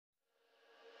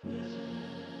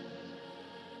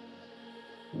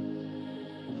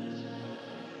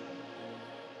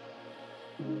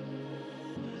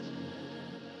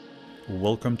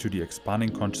Welcome to the Expanding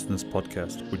Consciousness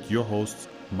podcast with your hosts,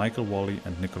 Michael Wally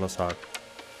and Nicholas Haag.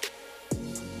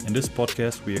 In this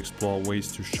podcast, we explore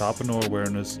ways to sharpen our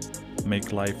awareness,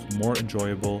 make life more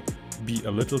enjoyable, be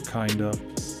a little kinder,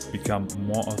 become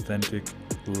more authentic,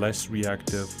 less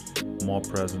reactive, more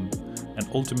present, and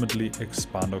ultimately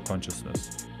expand our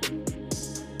consciousness.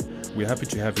 We're happy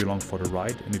to have you along for the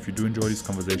ride, and if you do enjoy these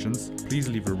conversations, please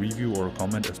leave a review or a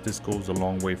comment, as this goes a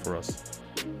long way for us.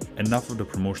 Enough of the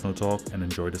promotional talk, and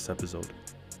enjoy this episode.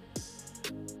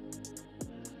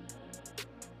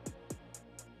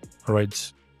 All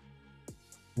right.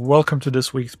 Welcome to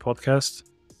this week's podcast.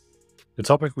 The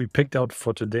topic we picked out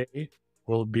for today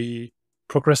will be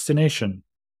procrastination.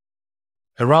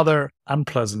 A rather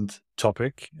unpleasant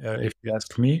topic, if you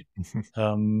ask me,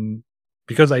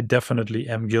 because I definitely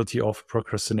am guilty of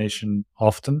procrastination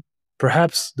often.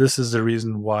 Perhaps this is the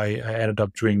reason why I ended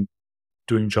up doing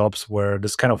jobs where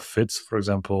this kind of fits. For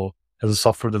example, as a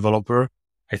software developer,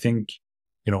 I think,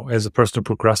 as a person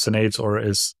who procrastinates or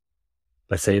is,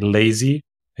 let's say, lazy,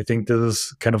 I think this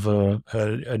is kind of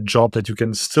a job that you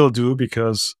can still do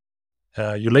because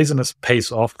your laziness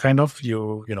pays off. Kind of,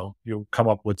 you come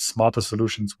up with smarter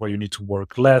solutions where you need to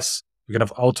work less. You kind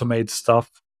of automate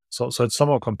stuff, so it's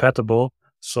somehow compatible.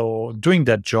 So doing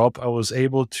that job, I was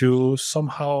able to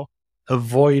somehow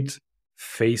avoid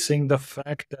facing the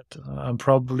fact that I'm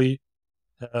probably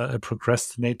a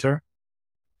procrastinator.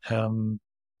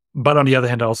 But on the other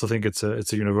hand, I also think it's a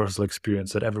universal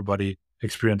experience that everybody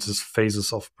experiences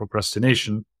phases of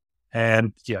procrastination.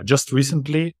 And yeah, just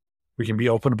recently, we can be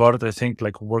open about it. I think,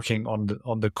 like, working on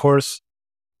the course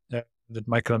that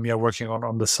Michael and me are working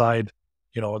on the side,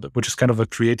 which is kind of a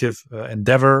creative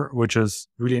endeavor, which is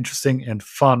really interesting and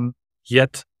fun.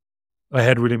 Yet I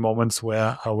had really moments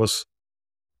where I was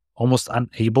almost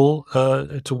unable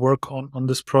to work on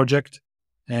this project,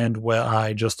 and where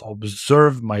I just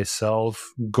observe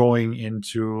myself going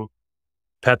into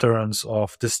patterns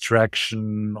of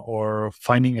distraction or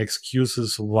finding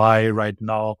excuses why right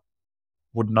now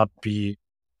would not be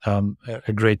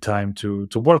a great time to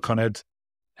work on it.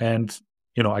 And,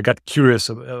 I got curious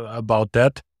about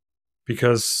that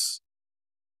because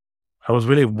I was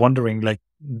really wondering, like,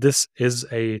 this is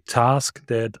a task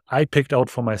that I picked out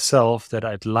for myself that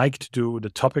I'd like to do. The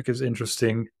topic is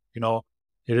interesting. It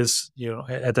is,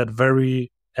 at that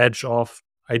very edge of,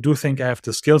 I do think I have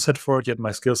the skill set for it, yet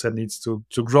my skill set needs to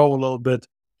grow a little bit,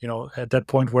 at that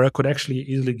point where I could actually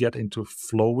easily get into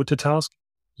flow with the task.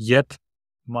 Yet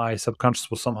my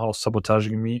subconscious was somehow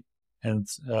sabotaging me and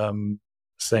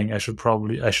saying I should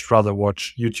rather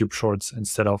watch YouTube shorts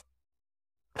instead of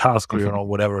task or,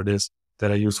 whatever it is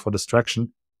that I use for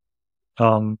distraction.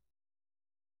 So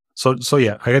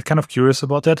yeah, I get kind of curious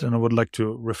about that, and I would like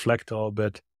to reflect a little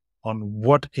bit on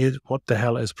what the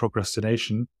hell is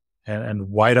procrastination and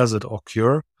why does it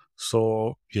occur.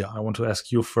 So yeah, I want to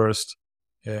ask you first,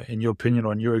 in your opinion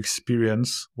or in your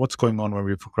experience, what's going on when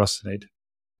we procrastinate?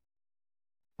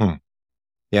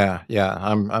 Yeah,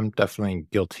 I'm definitely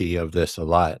guilty of this a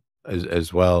lot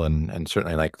as well, and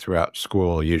certainly, like, throughout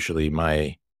school, usually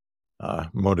my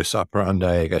modus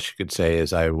operandi, I guess you could say,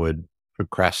 is I would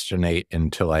procrastinate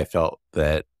until I felt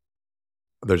that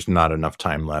there's not enough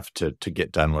time left to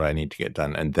get done what I need to get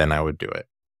done, and then I would do it.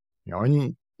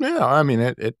 And I mean,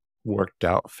 it worked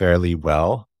out fairly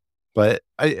well, but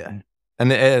and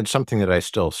it's something that I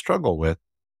still struggle with.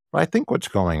 But I think what's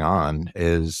going on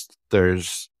is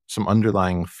there's some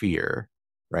underlying fear,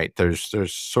 right? There's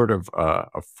sort of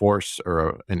a force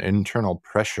or an internal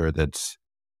pressure that's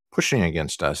pushing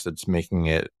against us, that's making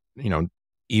it,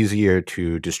 easier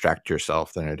to distract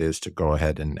yourself than it is to go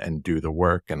ahead and do the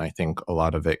work. And I think a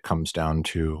lot of it comes down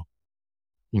to,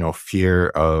 fear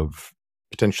of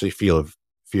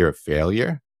fear of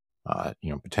failure,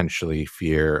 potentially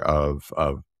fear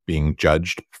of being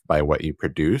judged by what you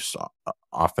produce.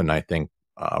 Often I think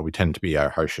we tend to be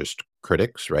our harshest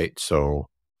critics, right? So,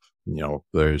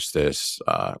 there's this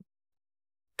kind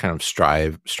of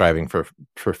striving for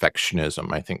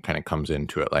perfectionism, I think, kind of comes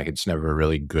into it. Like, it's never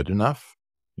really good enough.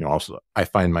 Also, I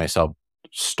find myself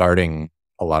starting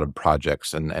a lot of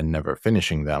projects and never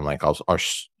finishing them. Like,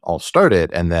 I'll start it,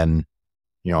 and then,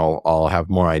 I'll have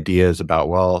more ideas about,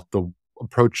 well, the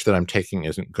approach that I'm taking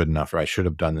isn't good enough, or I should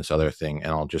have done this other thing.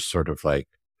 And I'll just sort of, like,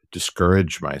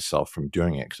 discourage myself from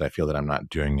doing it because I feel that I'm not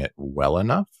doing it well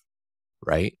enough.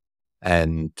 Right.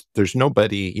 And there's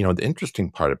nobody, the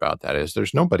interesting part about that is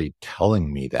there's nobody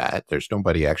telling me that. There's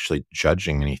nobody actually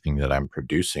judging anything that I'm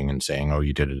producing and saying, oh,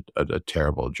 you did a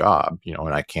terrible job,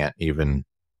 and I can't even,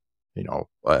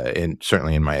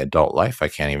 certainly in my adult life, I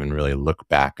can't even really look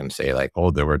back and say like,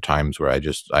 oh, there were times where I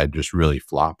just really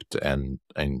flopped and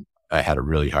I had a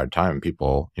really hard time.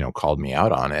 People, called me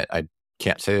out on it. I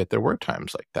can't say that there were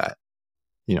times like that,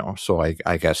 so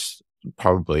I guess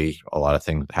probably a lot of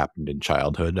things happened in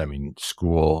childhood. I mean,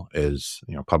 school is,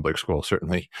 public school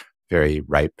certainly very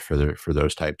ripe for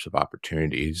those types of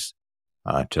opportunities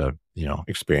to,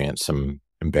 experience some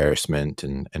embarrassment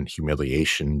and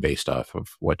humiliation based off of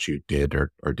what you did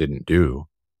or didn't do.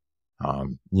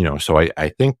 So I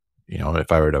think,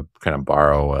 if I were to kind of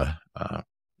borrow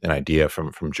an idea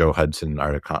from Joe Hudson,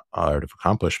 Art of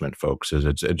Accomplishment folks,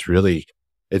 is it's really,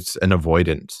 it's an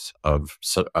avoidance of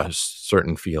a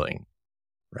certain feeling,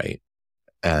 right?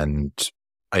 And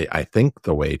I think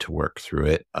the way to work through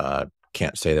it,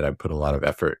 can't say that I've put a lot of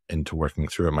effort into working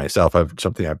through it myself. I've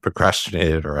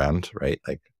procrastinated around, right?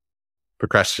 Like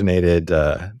procrastinated,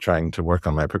 trying to work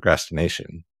on my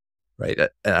procrastination, right?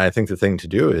 And I think the thing to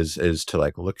do is to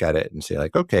like look at it and say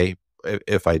like, okay,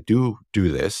 if I do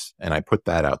this and I put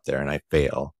that out there and I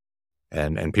fail,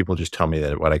 and people just tell me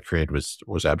that what I created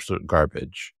was absolute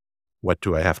garbage, what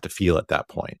do I have to feel at that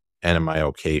point? And am I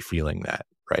okay feeling that?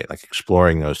 Right? Like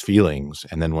exploring those feelings.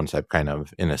 And then once I've kind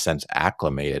of, in a sense,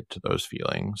 acclimated to those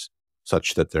feelings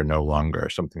such that they're no longer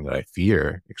something that I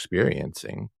fear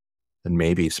experiencing, then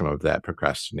maybe some of that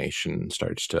procrastination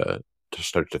starts to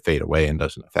fade away and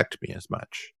doesn't affect me as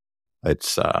much.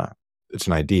 It's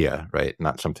an idea, right?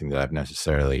 Not something that I've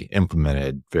necessarily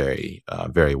implemented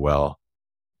very well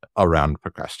around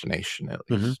procrastination, at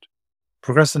Mhm. least.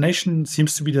 Procrastination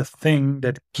seems to be the thing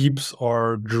that keeps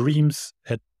our dreams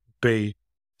at bay.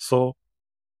 So,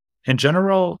 in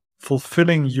general,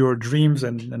 fulfilling your dreams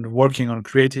and working on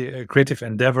creative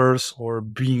endeavors or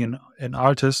being an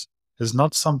artist is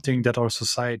not something that our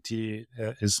society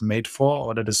is made for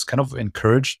or that is kind of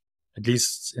encouraged. At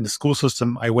least in the school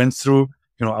system I went through,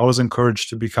 I was encouraged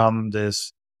to become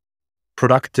this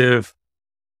productive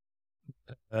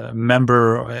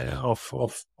member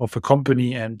of a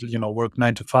company and work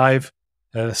 9 to 5,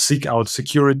 seek out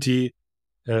security,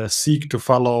 seek to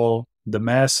follow the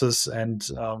masses and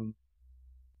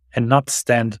not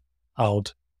stand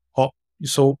out. Oh,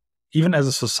 so even as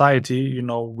a society,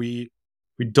 we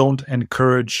don't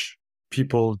encourage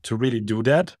people to really do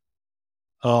that.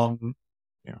 Um,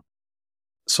 Yeah.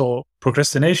 so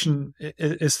procrastination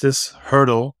is this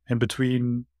hurdle in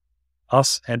between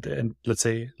us and let's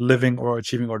say living or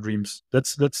achieving our dreams.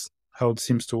 That's how it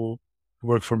seems to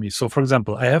work for me. So, for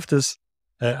example, I have this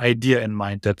idea in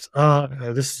mind that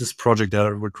this is this project that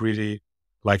I would really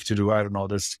like to do. I don't know,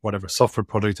 this whatever software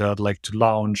project that I'd like to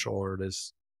launch, or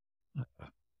this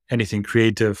anything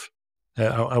creative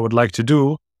I would like to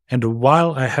do. And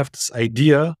while I have this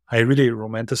idea, I really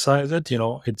romanticize it.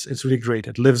 It's really great.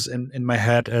 It lives in my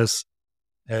head as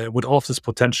with all of this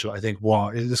potential. I think,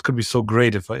 wow, this could be so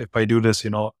great if I do this.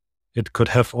 It could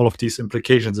have all of these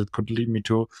implications. It could lead me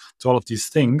to all of these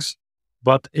things.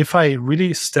 But if I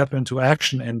really step into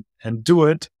action and do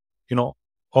it, you know,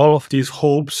 all of these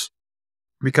hopes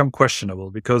become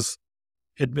questionable because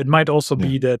it might also Yeah.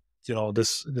 be that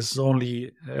this is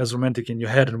only as romantic in your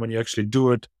head, and when you actually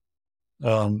do it,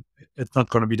 um, it's not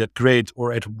going to be that great,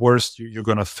 or at worst, you're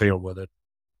going to fail with it.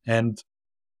 And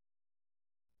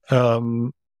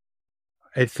um,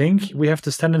 I think we have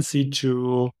this tendency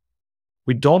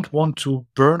we don't want to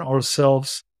burn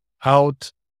ourselves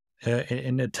out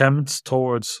in attempts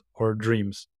towards our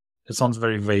dreams. It sounds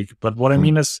very vague, but what I Mm.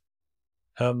 mean is,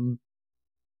 um,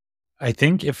 I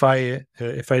think if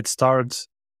I'd start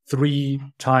 3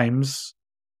 times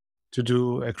to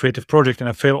do a creative project and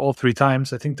I fail all 3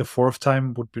 times, I think the fourth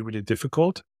time would be really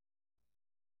difficult.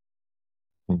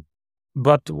 Mm.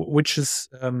 But which is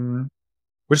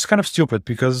kind of stupid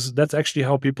because that's actually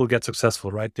how people get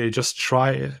successful, right? They just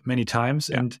try many times,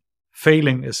 Yeah. and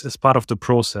failing is part of the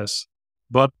process.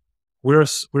 But we're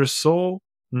so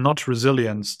not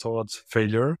resilient towards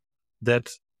failure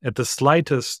that at the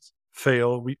slightest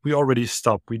fail, we already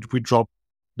stop. We drop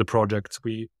the project.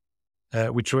 We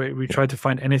try to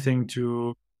find anything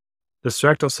to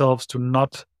distract ourselves, to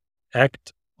not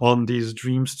act on these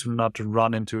dreams, to not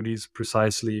run into these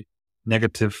precisely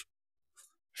negative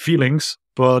feelings.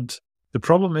 But the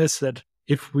problem is that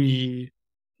if we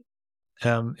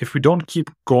don't keep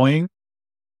going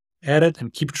at it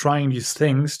and keep trying these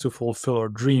things to fulfill our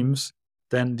dreams,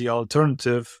 then the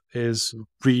alternative is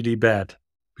really bad,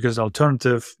 because the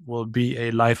alternative will be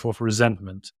a life of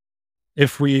resentment.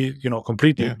 If we,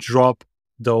 completely Yeah. drop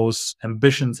those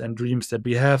ambitions and dreams that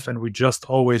we have, and we just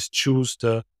always choose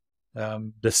the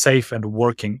safe and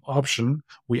working option,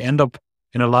 we end up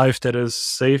in a life that is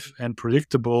safe and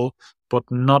predictable, but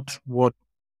not what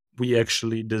we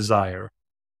actually desire.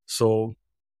 So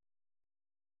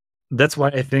that's why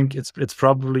I think it's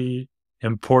probably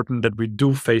important that we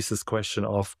do face this question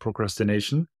of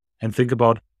procrastination and think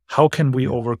about how can we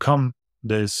Yeah. overcome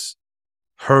this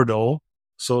hurdle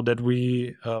so that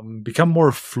we become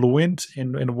more fluent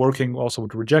in working also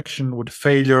with rejection, with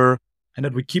failure, and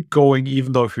that we keep going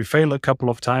even though if we fail a couple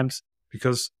of times,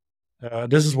 because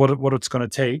this is what it's going to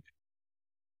take.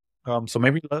 So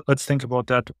maybe let's think about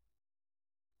that.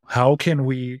 How can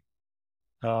we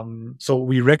so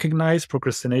we recognize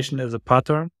procrastination as a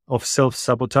pattern of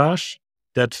self-sabotage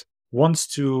that wants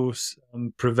to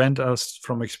prevent us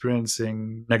from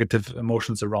experiencing negative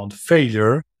emotions around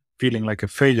failure, feeling like a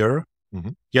failure,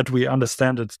 Mhm. yet we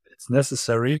understand that it's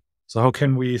necessary. So how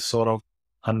can we sort of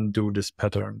undo this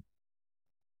pattern?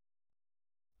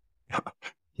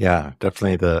 Yeah,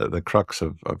 definitely the crux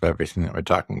of everything that we're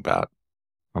talking about.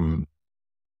 Um,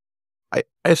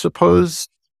 I suppose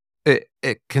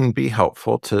it can be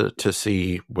helpful to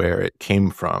see where it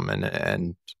came from,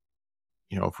 and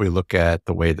if we look at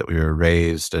the way that we were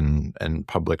raised and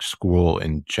public school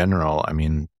in general, I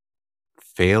mean,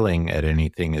 failing at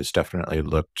anything is definitely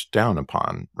looked down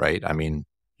upon, right? I mean,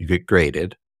 you get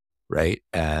graded, right?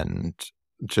 And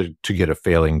to get a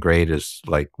failing grade is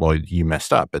like, well, you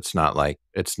messed up. It's not like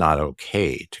it's not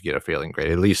okay to get a failing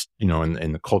grade. At least, in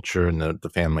the culture and the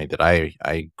family that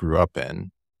I grew up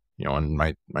in, and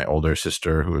my older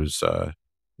sister who was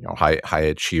high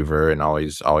achiever and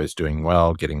always doing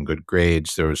well, getting good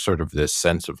grades, there was sort of this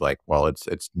sense of like, well,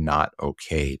 it's not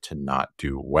okay to not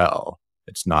do well.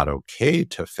 It's not okay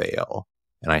to fail.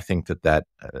 And I think that,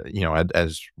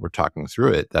 as we're talking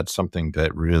through it, that's something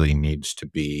that really needs to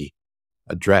be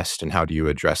addressed. And how do you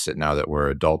address it now that we're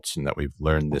adults and that we've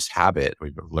learned this habit,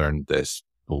 we've learned this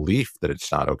belief that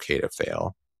it's not okay to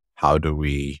fail? How do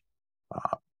we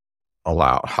uh,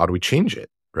 how do we change it?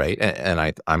 Right. And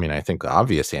I mean, I think the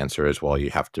obvious answer is, well, you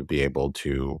have to be able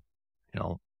to,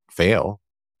 fail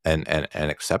and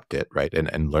accept it. Right.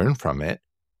 And learn from it.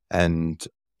 And,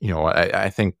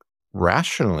 I think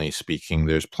rationally speaking,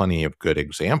 there's plenty of good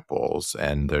examples,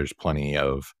 and there's plenty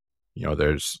of,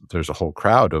 there's a whole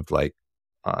crowd of like,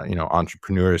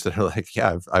 entrepreneurs that are like,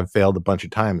 yeah, I've failed a bunch of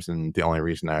times. And the only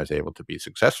reason I was able to be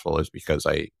successful is because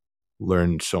I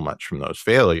learned so much from those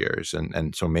failures.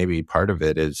 And so maybe part of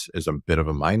it is a bit of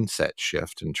a mindset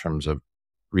shift in terms of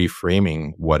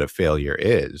reframing what a failure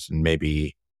is, and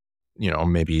maybe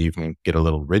even get a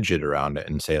little rigid around it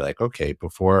and say like, okay,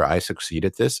 before I succeed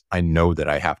at this, I know that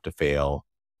I have to fail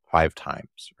 5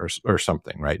 times or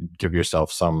something, right? Give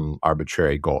yourself some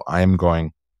arbitrary goal.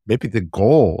 Maybe the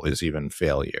goal is even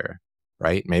failure,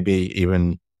 right? Maybe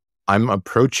even I'm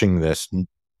approaching this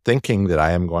thinking that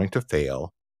I am going to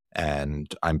fail,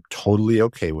 and I'm totally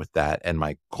okay with that. And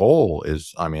my goal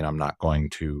is, I mean, I'm not going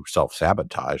to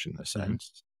self-sabotage in the Mhm.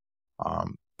 sense,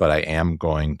 but I am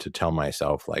going to tell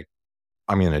myself like,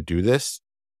 I'm going to do this,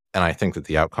 and I think that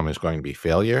the outcome is going to be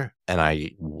failure, and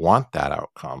I want that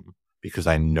outcome because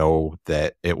I know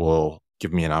that it will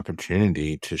give me an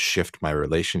opportunity to shift my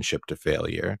relationship to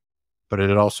failure, but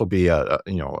it'd also be a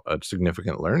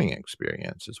significant learning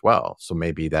experience as well. So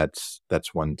maybe that's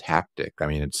one tactic. I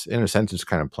mean, it's in a sense, it's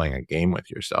kind of playing a game with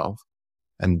yourself.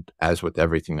 And as with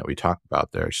everything that we talk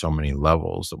about, there are so many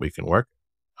levels that we can work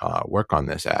on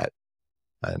this at.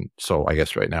 And so I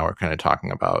guess right now we're kind of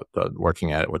talking about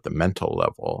working at it with the mental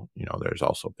level. There's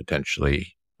also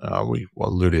potentially, we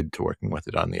alluded to working with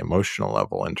it on the emotional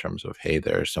level in terms of, hey,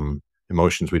 there are some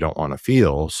emotions we don't want to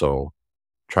feel. So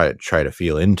try to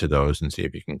feel into those and see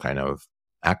if you can kind of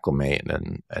acclimate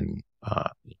and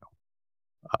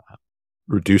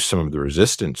reduce some of the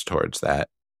resistance towards that.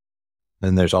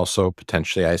 Then there's also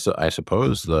potentially, I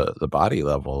suppose, the body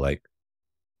level. Like,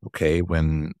 okay,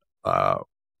 uh,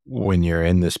 when you're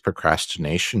in this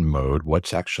procrastination mode,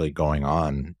 what's actually going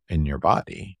on in your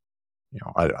body?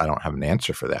 I don't have an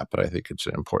answer for that, but I think it's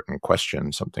an important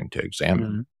question, something to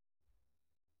examine. Mhm.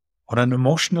 On an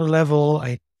emotional level,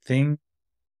 I think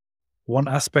one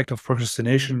aspect of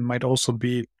procrastination might also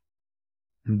be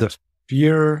the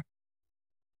fear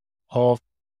of.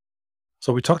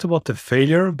 So we talked about the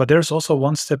failure, but there's also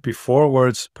one step before where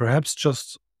it's perhaps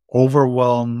just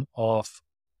overwhelm of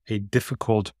a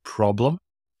difficult problem.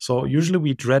 So usually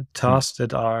we dread Mm. tasks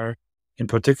that are in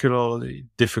particularly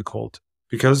difficult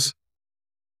because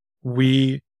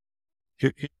we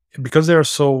because they are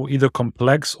so either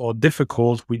complex or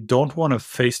difficult, we don't want to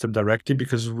face them directly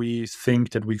because we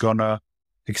think that we're gonna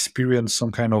experience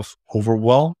some kind of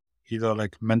overwhelm, either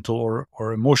like mental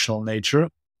or emotional nature.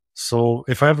 So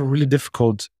if I have a really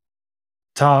difficult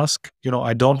task,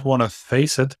 I don't want to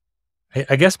face it.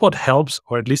 I guess what helps,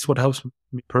 or at least what helps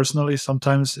me personally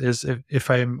sometimes, is if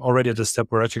I'm already at the step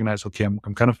where I recognize, okay, I'm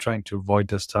kind of trying to avoid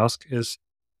this task, is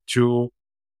to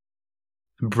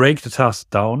break the task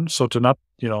down. So to not,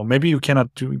 maybe you cannot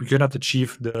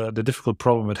achieve the difficult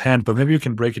problem at hand, but maybe you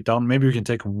can break it down. Maybe you can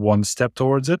take one step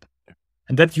towards it.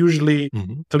 And that usually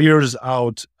Hmm. clears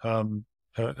out a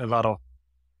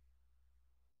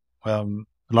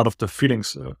lot of the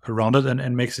feelings around it,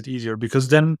 and makes it easier because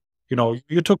then,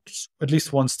 you took at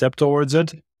least one step towards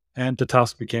it and the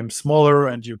task became smaller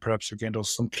and you gained also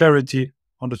some clarity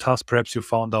on the task. Perhaps you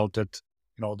found out that,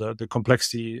 the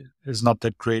complexity is not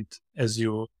that great as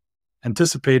you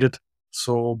anticipated.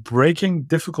 So breaking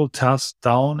difficult tasks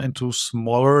down into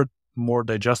smaller, more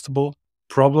digestible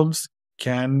problems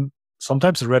can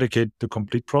sometimes eradicate the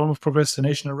complete problem of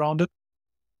procrastination around it.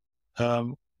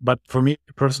 But for me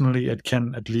personally, it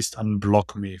can at least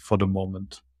unblock me for the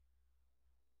moment.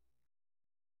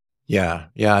 Yeah,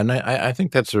 yeah, and I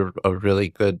think that's a really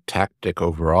good tactic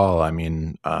overall. I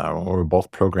mean, we're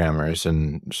both programmers,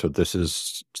 and so this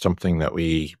is something that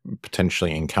we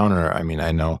potentially encounter. I mean,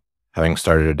 I know having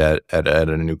started at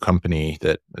a new company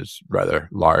that is rather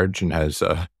large and has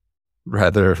a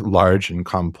rather large and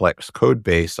complex code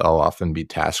base, I'll often be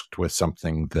tasked with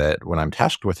something that when I'm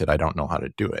tasked with it, I don't know how to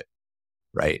do it,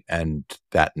 right? And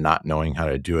that not knowing how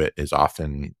to do it is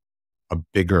often a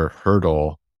bigger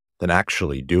hurdle than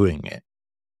actually doing it,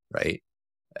 right?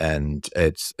 And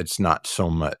it's not so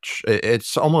much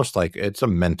it's almost like it's a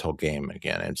mental game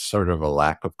again. It's sort of a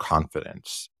lack of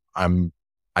confidence.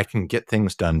 I can get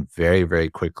things done very, very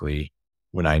quickly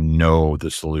when I know the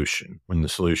solution. When the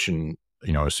solution,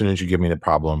 as soon as you give me the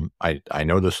problem, I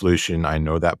know the solution. I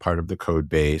know that part of the code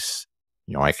base.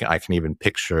 I can even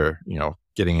picture,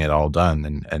 getting it all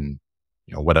done and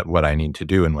what I need to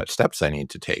do and what steps I need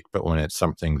to take. But when it's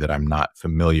something that I'm not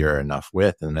familiar enough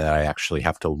with and that I actually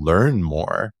have to learn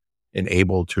more and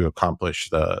able to accomplish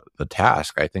the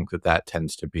task, I think that that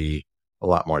tends to be a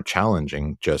lot more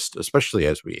challenging, just especially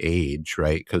as we age,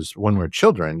 right? Because when we're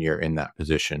children, you're in that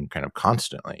position kind of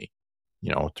constantly,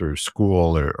 through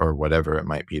school or whatever it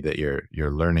might be that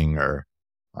you're learning or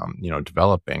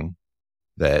developing,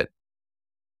 that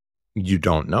you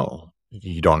don't know.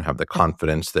 You don't have the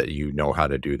confidence that you know how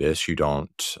to do this. You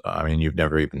don't, I mean, you've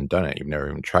never even done it. You've never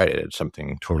even tried it. It's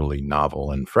something totally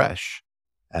novel and fresh.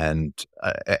 And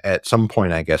at some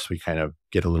point, I guess we kind of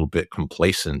get a little bit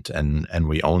complacent and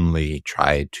we only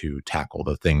try to tackle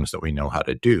the things that we know how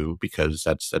to do because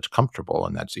that's comfortable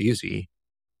and that's easy,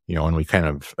 and we kind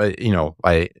of,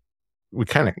 we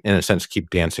kind of, in a sense, keep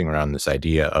dancing around this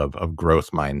idea of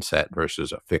growth mindset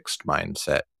versus a fixed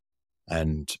mindset.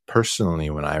 And personally,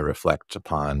 when I reflect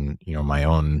upon, my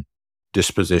own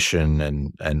disposition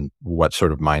and what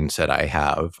sort of mindset I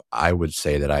have, I would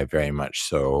say that I very much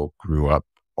so grew up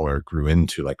or grew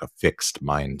into like a fixed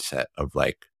mindset of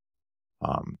like,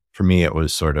 for me, it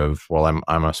was sort of, well,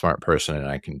 I'm a smart person and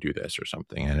I can do this or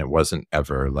something. And it wasn't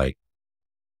ever like,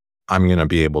 I'm going to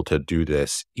be able to do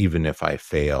this even if I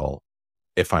fail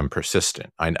if I'm persistent.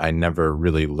 I never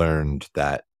really learned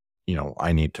that,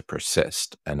 I need to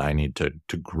persist and I need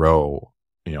to grow,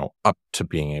 up to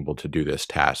being able to do this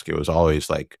task. It was always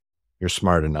like you're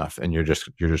smart enough and you're just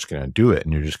going to do it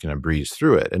and you're just going to breeze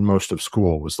through it. And most of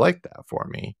school was like that for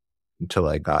me until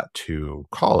I got to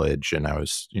college and I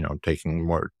was, taking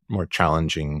more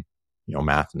challenging,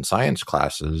 math and science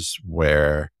classes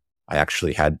where I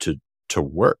actually had to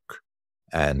work,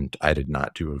 and I did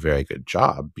not do a very good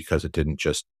job because it didn't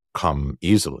just come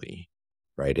easily,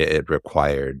 right? It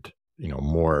required,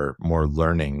 more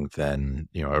learning than,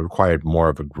 it required more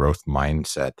of a growth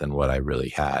mindset than what I really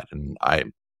had. And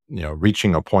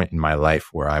reaching a point in my life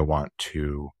where I want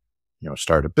to,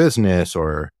 start a business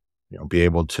or, be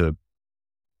able to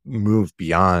move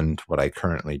beyond what I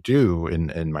currently do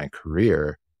in my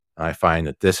career, I find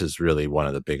that this is really one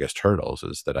of the biggest hurdles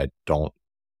is that I don't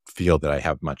feel that I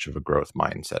have much of a growth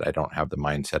mindset. I don't have the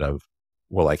mindset of,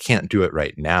 well, I can't do it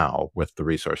right now with the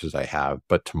resources I have,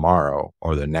 but tomorrow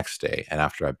or the next day. And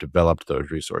after I've developed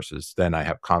those resources, then I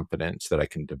have confidence that I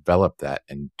can develop that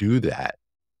and do that.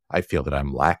 I feel that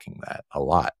I'm lacking that a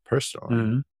lot personally.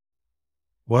 Mhm.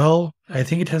 Well, I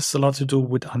think it has a lot to do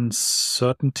with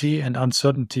uncertainty, and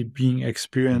uncertainty being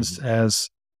experienced Mhm. as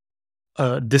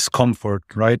discomfort,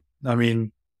 right? I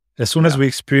mean, as soon as Yeah. we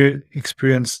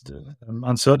experience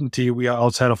uncertainty, we are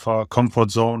outside of our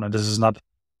comfort zone, and this is not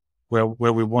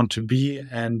where we want to be,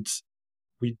 and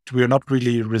we're not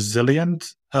really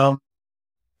resilient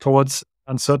towards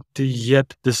uncertainty.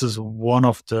 Yet this is one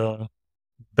of the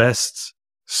best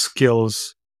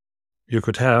skills you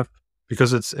could have,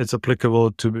 because it's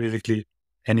applicable to basically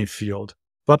any field.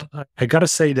 But I gotta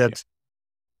say that,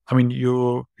 I mean,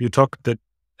 you talk that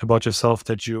about yourself,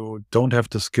 that you don't have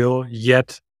the skill,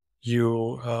 yet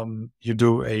you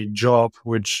do a job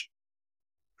which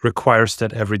requires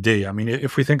that every day. I mean,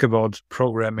 if we think about Yeah.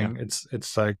 programming,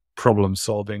 it's like problem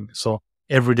solving. So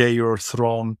every day you're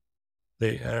thrown,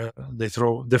 they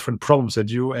throw different problems at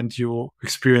you, and you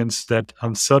experience that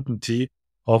uncertainty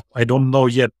of, I don't know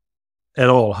yet at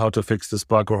all how to fix this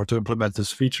bug or how to implement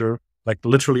this feature, like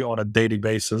literally on a daily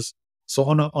basis. So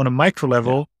on a micro Yeah.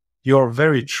 level, you're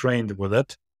very trained with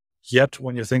it. Yet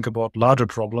when you think about larger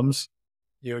problems,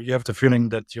 you have the feeling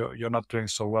that you're not doing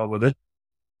so well with it.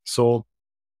 So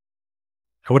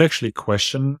I would actually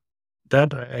question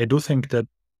that. I do think that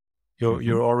Hmm.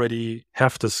 you already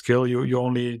have the skill. You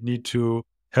only need to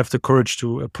have the courage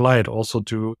to apply it also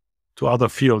to other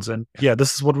fields. And Yeah. yeah,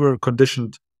 this is what we're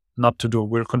conditioned not to do.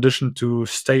 We're conditioned to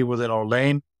stay within our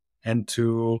lane, and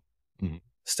to Hmm.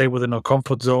 stay within our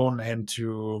comfort zone, and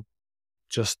to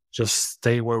just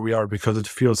stay where we are because it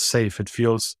feels safe. It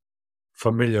feels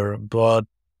familiar. But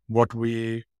what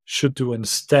we should do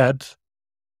instead,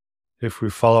 if we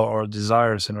follow our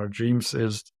desires and our dreams,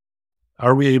 is,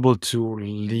 are we able to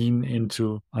lean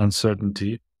into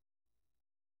uncertainty,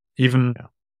 even Yeah.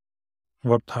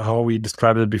 what how we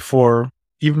described it before,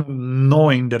 even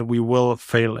knowing that we will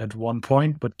fail at one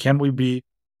point, but can we be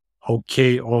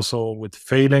okay also with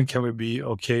failing? Can we be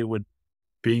okay with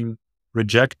being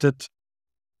rejected?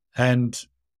 And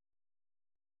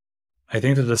I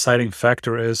think the deciding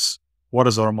factor is, what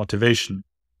is our motivation,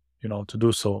 to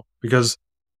do so? Because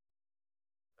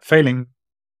failing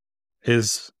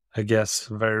is, I guess,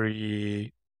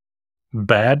 very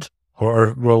bad,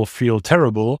 or will feel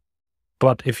terrible.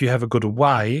 But if you have a good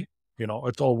why,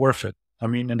 it's all worth it. I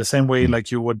mean, in the same way, Mm.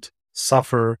 like you would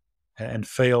suffer and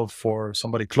fail for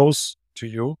somebody close to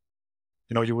you,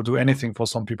 you would do anything for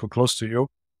some people close to you,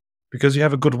 because you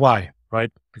have a good why,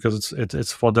 right? Because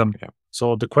it's for them. Yeah.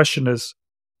 So the question is,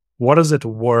 what is it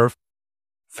worth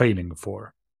failing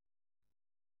for?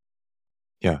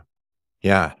 Yeah.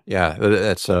 Yeah. Yeah.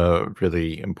 That's a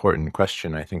really important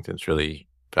question. I think that's really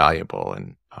valuable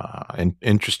and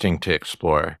interesting to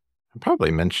explore. I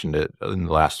probably mentioned it in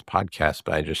the last podcast,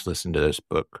 but I just listened to this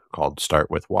book called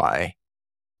Start With Why,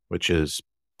 which is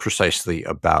precisely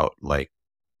about like,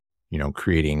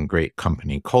 creating great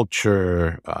company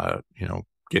culture,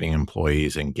 getting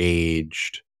employees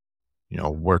engaged,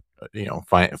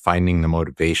 finding the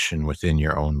motivation within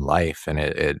your own life. And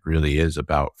it really is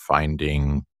about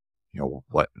finding,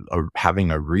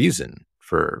 having a reason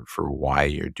for why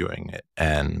you're doing it.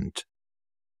 And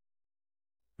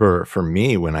for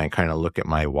me, when I kind of look at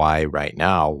my why right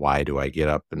now, why do I get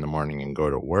up in the morning and go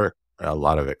to work? A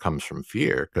lot of it comes from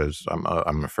fear, because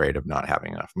I'm afraid of not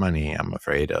having enough money. I'm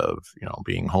afraid of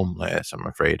being homeless. I'm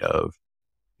afraid of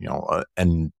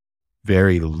and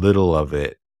very little of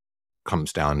it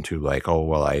comes down to like, oh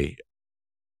well, I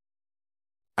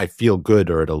feel good,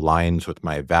 or it aligns with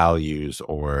my values,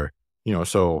 or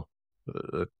so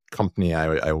the company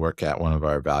I work at, one of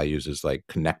our values is like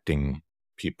connecting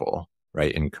people,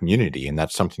 right, in community, and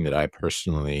that's something that I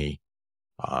personally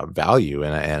value,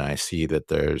 and I see that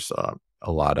there's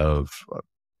a lot of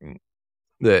mm,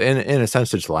 in a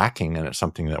sense it's lacking, and it's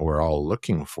something that we're all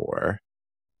looking for,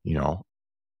 you know.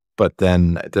 But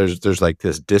then there's like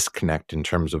this disconnect in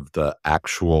terms of the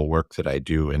actual work that I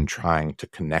do and trying to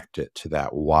connect it to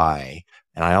that why.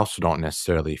 And I also don't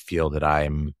necessarily feel that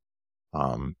I'm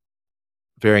um,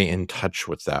 very in touch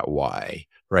with that why,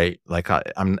 right? Like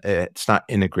it's not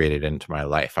integrated into my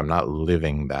life. I'm not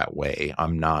living that way.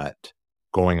 I'm not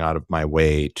going out of my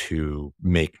way to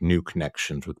make new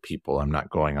connections with people. I'm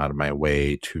not going out of my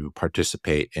way to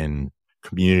participate in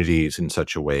communities in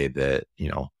such a way that,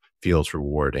 feels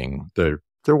rewarding. There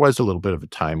was a little bit of a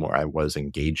time where I was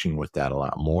engaging with that a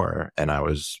lot more, and I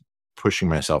was pushing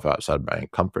myself outside my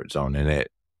comfort zone, and it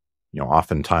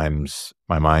oftentimes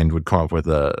my mind would come up with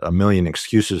a million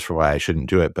excuses for why I shouldn't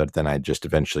do it, but then I'd just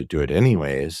eventually do it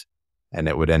anyways. And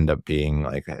it would end up being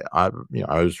like, I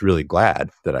was really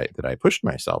glad that I pushed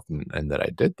myself and that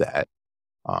I did that.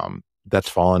 That's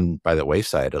fallen by the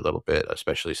wayside a little bit,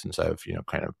 especially since I've,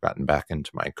 kind of gotten back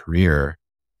into my career.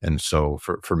 And so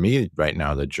for me right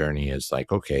now, the journey is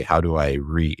like, okay, how do I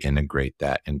reintegrate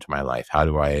that into my life? How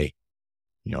do I,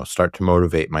 start to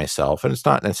motivate myself? And it's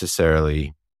not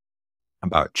necessarily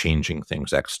about changing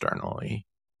things externally.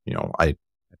 You know, I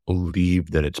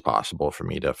believe that it's possible for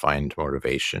me to find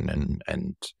motivation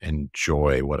and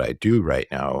enjoy what I do right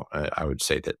now. I would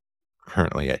say that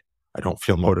currently I don't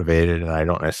feel motivated and I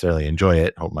don't necessarily enjoy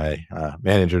it. Hope my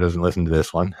manager doesn't listen to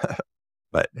this one.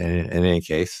 But in any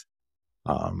case,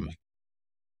 um,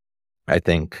 I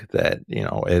think that,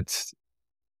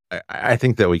 I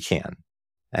think that we can.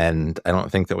 And I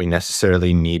don't think that we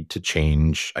necessarily need to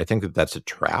change. I think that that's a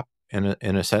trap in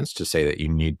a sense to say that you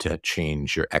need to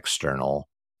change your external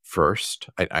first.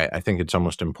 I think it's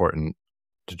almost important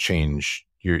to change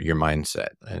your mindset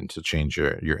and to change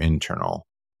your internal,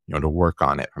 to work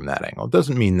on it from that angle. It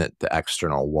doesn't mean that the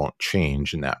external won't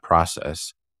change in that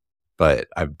process, but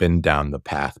I've been down the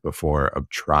path before of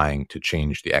trying to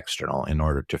change the external in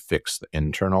order to fix the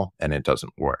internal, and it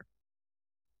doesn't work.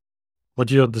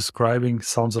 What you're describing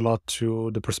sounds a lot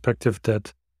to the perspective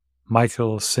that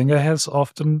Michael Singer has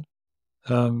often.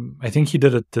 I think he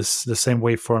did it the same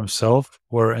way for himself,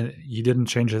 where he didn't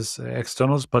change his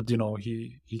externals, but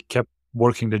he kept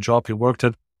working the job he worked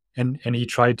at, and he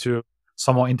tried to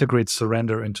somehow integrate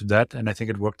surrender into that, and I think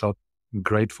it worked out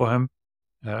great for him.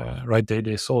 Right,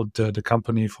 they sold the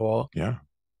company for Yeah.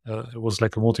 it was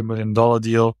like a multi-million-dollar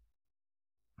deal,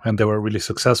 and they were really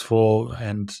successful.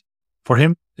 And for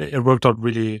him, it worked out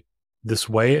really this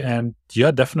way. And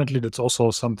yeah, definitely, that's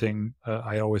also something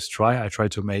I always try. I try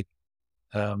to make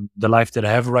the life that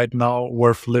I have right now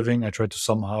worth living. I try to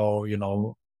somehow,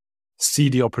 see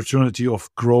the opportunity of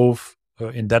growth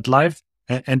in that life.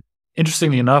 And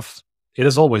interestingly enough, it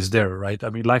is always there, right? I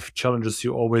mean, life challenges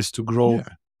you always to grow,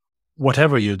 Yeah.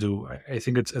 whatever you do. I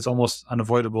think it's almost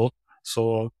unavoidable.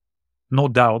 So no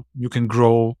doubt you can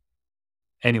grow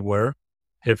anywhere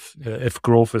if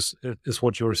growth is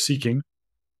what you're seeking.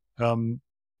 Um,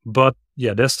 but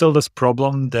yeah, there's still this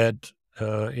problem that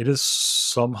it is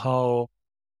somehow,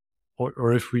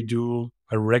 or if we do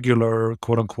a regular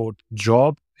quote unquote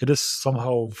job, it is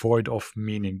somehow void of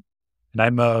meaning. And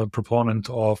I'm a proponent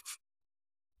of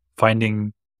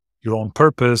finding your own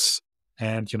purpose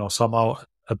and somehow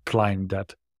applying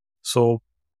that. So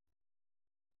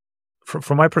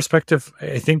from my perspective,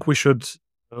 I think we should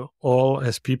all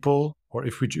as people, or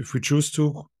if we choose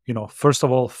to, first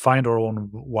of all, find our own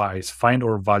whys, find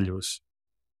our values,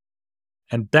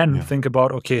 and then Yeah. think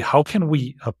about, okay, how can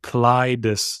we apply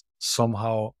this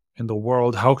somehow in the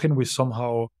world? How can we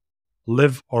somehow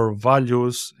live our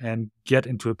values and get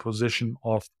into a position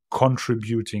of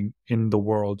contributing in the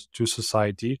world to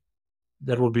society?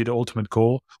 That will be the ultimate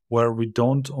goal, where we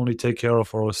don't only take care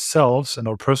of ourselves and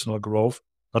our personal growth,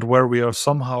 but where we are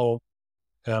somehow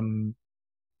um,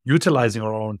 utilizing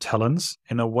our own talents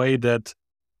in a way that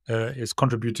is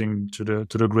contributing to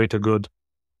the greater good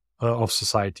of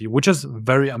society, which is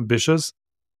very ambitious,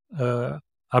 uh,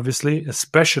 obviously,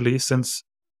 especially since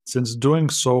doing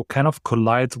so kind of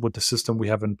collides with the system we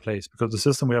have in place, because the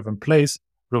system we have in place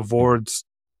Yeah. rewards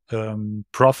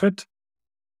profit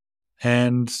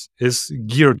and is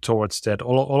geared towards that.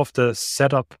 All of the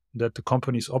setup that the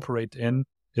companies operate in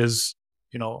is,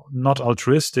 not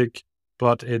altruistic,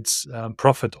 but it's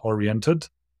profit oriented,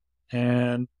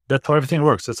 and that's how everything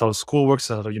works. That's how school works.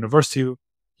 That's how the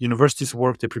universities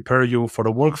work. They prepare you for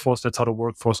the workforce. That's how the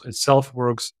workforce itself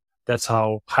works. That's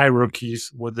how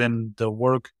hierarchies within the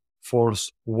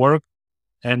workforce work.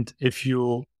 And if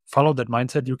you follow that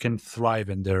mindset, you can thrive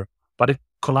in there. But it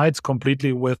collides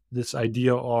completely with this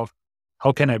idea of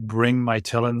how can I bring my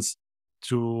talents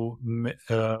to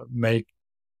make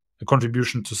a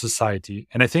contribution to society.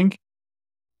 And I think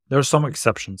there are some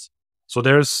exceptions. So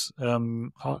there's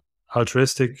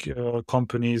altruistic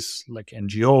companies like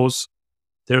NGOs.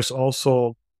 There's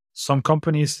also some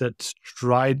companies that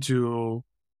try to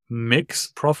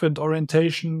mix profit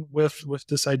orientation with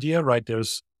this idea, right?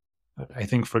 There's, I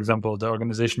think, for example, the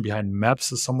organization behind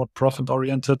Maps is somewhat profit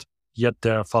oriented, yet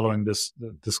they're following this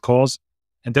cause.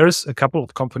 And there's a couple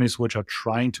of companies which are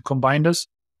trying to combine this.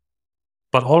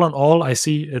 But all in all, I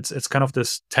see it's kind of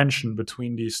this tension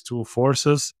between these two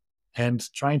forces, and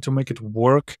trying to make it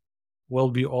work will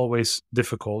be always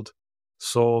difficult.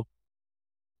 So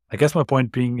I guess my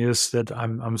point being is that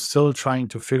I'm still trying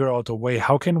to figure out a way,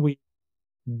 how can we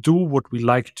do what we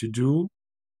like to do,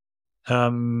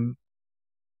 um,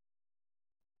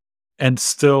 and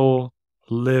still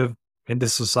live in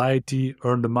this society,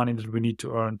 earn the money that we need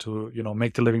to earn to,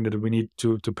 make the living that we need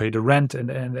to pay the rent and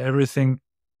everything,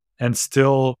 and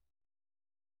still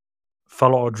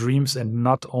follow our dreams and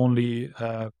not only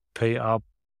pay up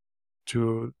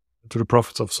to the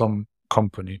profits of some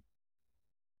company.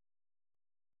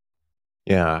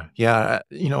 Yeah. Yeah.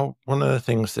 One of the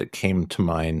things that came to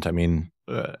mind, I mean,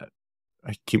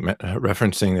 I keep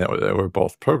referencing that we're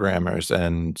both programmers,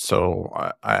 and so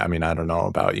I mean, I don't know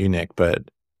about you, Nick, but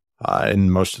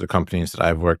in most of the companies that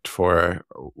I've worked for,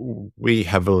 we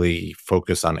heavily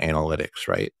focus on analytics,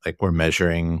 right? Like we're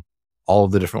measuring all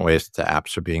of the different ways that the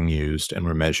apps are being used, and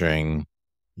we're measuring,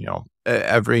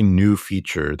 every new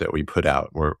feature that we put out.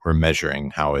 We're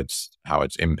measuring how it's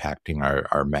impacting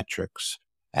our metrics,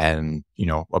 and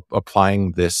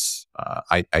applying this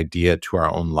idea to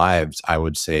our own lives. I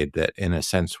would say that in a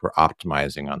sense, we're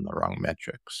optimizing on the wrong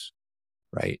metrics,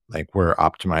 right? Like we're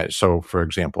optimized. So, for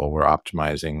example, we're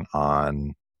optimizing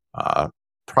on uh,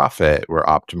 profit. We're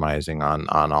optimizing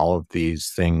on all of these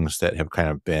things that have kind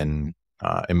of been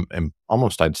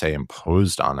almost, I'd say,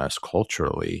 imposed on us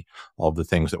culturally. All the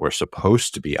things that we're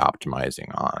supposed to be optimizing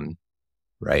on,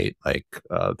 right? Like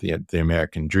the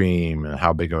American dream, and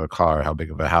how big of a car, how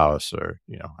big of a house, or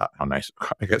how nice a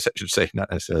car, I guess I should say, not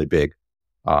necessarily big.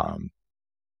 Um,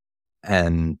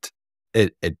 and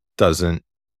it doesn't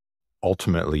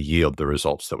ultimately yield the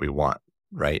results that we want,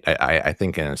 right? I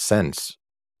think in a sense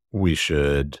we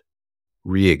should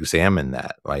re-examine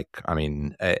that. Like, I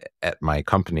mean, at my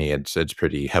company, it's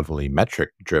pretty heavily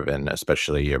metric driven,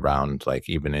 especially around like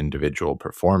even individual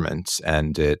performance.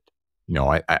 And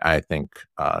I think,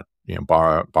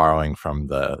 borrowing from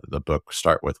the book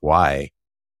Start With Why,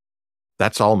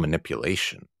 that's all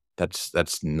manipulation.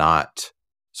 That's not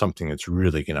something that's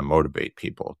really going to motivate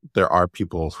people. There are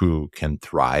people who can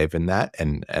thrive in that,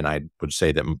 and I would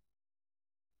say that,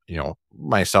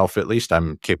 myself, at least,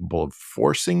 I'm capable of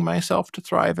forcing myself to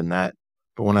thrive in that.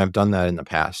 But when I've done that in the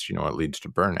past, it leads to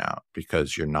burnout,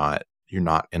 because you're not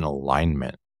in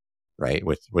alignment, right,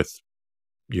 with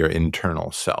your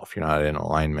internal self. You're not in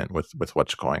alignment with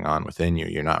what's going on within you.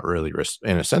 You're not really,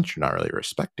 in a sense, you're not really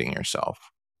respecting yourself.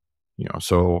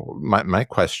 So my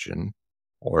question,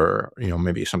 or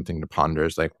maybe something to ponder,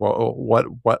 is like, well,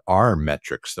 what are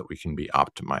metrics that we can be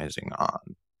optimizing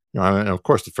on? I mean, of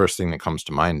course, the first thing that comes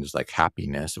to mind is like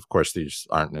happiness. Of course, these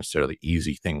aren't necessarily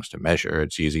easy things to measure.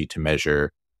 It's easy to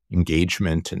measure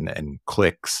engagement and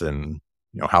clicks, and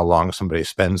how long somebody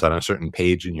spends on a certain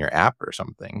page in your app or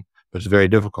something. But it's very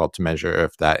difficult to measure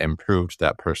if that improved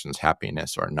that person's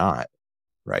happiness or not.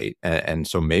 Right. And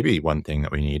so maybe one thing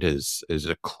that we need is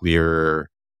a clearer,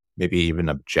 maybe even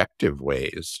objective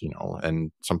ways,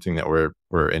 and something that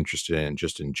we're interested in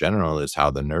just in general is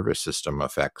how the nervous system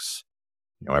affects,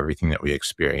 everything that we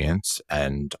experience.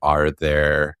 And are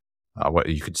there, what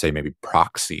you could say, maybe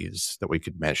proxies that we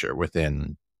could measure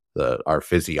within our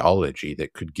physiology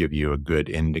that could give you a good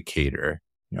indicator?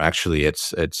 Actually,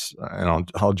 and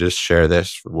I'll just share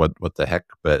this, what the heck,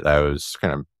 but I was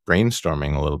kind of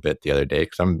brainstorming a little bit the other day,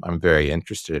 because I'm very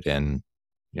interested in,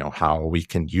 how we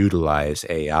can utilize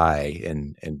AI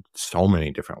in so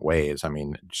many different ways. I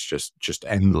mean, it's just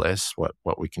endless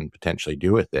what we can potentially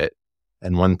do with it.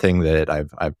 And one thing that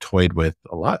I've toyed with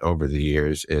a lot over the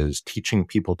years is teaching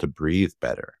people to breathe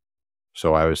better.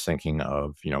 So I was thinking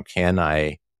of, can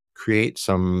I create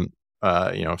some,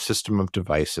 system of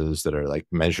devices that are like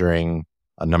measuring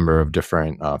a number of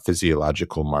different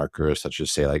physiological markers, such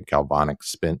as, say, like galvanic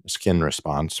skin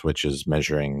response, which is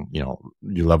measuring, your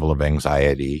level of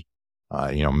anxiety,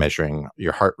 measuring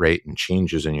your heart rate and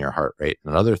changes in your heart rate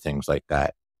and other things like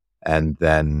that. And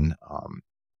then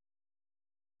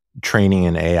training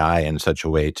an AI in such a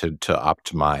way to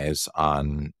optimize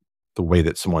on the way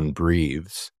that someone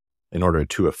breathes in order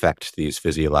to affect these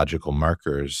physiological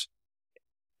markers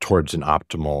towards an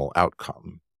optimal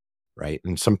outcome, right?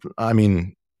 And I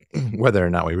mean, whether or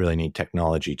not we really need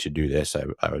technology to do this,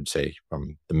 I would say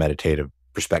from the meditative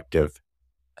perspective,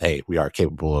 hey, we are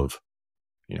capable of,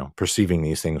 perceiving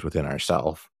these things within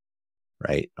ourselves,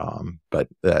 right? But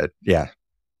yeah,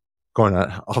 going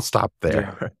on, I'll stop Yeah.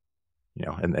 there,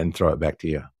 and throw it back to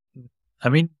you. I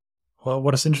mean, well,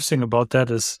 what is interesting about that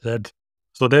is that,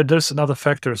 so there's another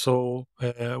factor. So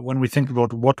when we think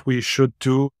about what we should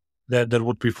do, that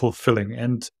would be fulfilling,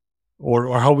 and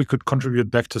or how we could contribute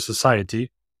back to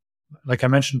society. Like I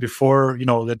mentioned before,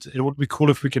 that it would be cool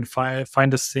if we can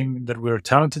find this thing that we're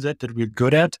talented at, that we're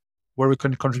good at, where we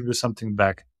can contribute something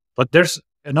back. But there's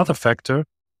another factor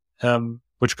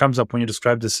which comes up when you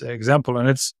describe this example, and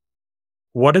it's,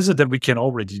 what is it that we can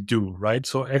already do, right?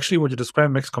 So actually, what you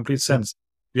describe makes complete sense.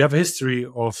 You have a history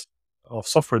of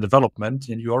software development,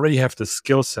 and you already have the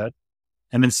skill set.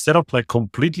 And instead of like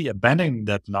completely abandoning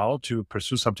that now to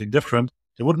pursue something different,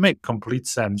 it would make complete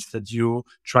sense that you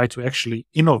try to actually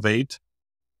innovate,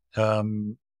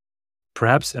 um,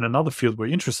 perhaps in another field we're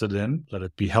interested in, let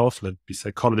it be health, let it be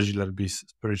psychology, let it be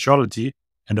spirituality,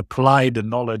 and apply the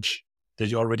knowledge that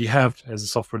you already have as a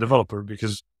software developer.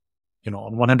 Because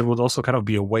on one hand, it would also kind of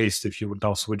be a waste if you would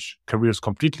now switch careers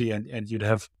completely, and you'd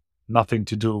have nothing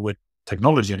to do with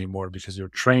technology anymore because you're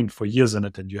trained for years in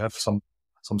it and you have some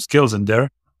skills in there.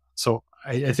 So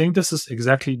I think this is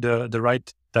exactly the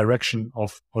right direction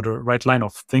of, or the right line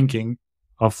of thinking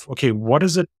of, okay, what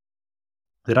is it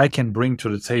that I can bring to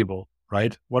the table,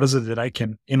 right? What is it that I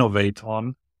can innovate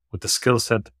on with the skill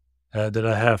set that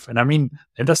I have? And I mean,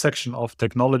 intersection of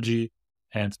technology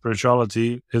and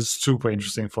spirituality is super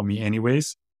interesting for me,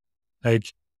 anyways.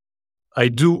 Like, I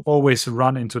do always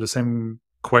run into the same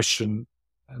question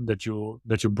that you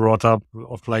brought up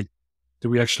of like, do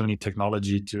we actually need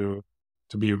technology to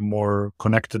be more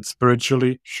connected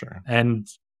spiritually? Sure. And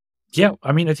yeah,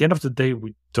 I mean, at the end of the day,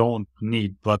 we don't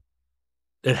need, but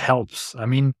it helps. I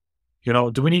mean,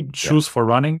 do we need Yeah. shoes for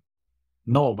running?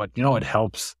 No, but it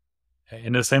helps.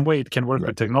 In the same way, it can work Right.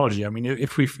 with technology. I mean,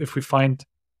 if we find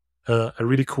a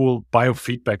really cool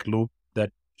biofeedback loop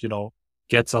that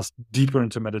gets us deeper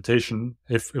into meditation,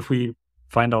 if we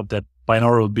find out that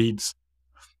binaural beats,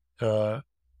 uh,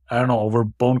 I don't know, over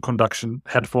bone conduction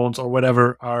headphones or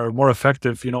whatever are more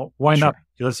effective, why not?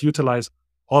 Sure. Let's utilize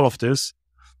all of this.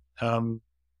 And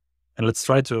let's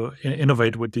try to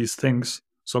innovate with these things.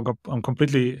 So I'm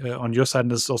completely on your side,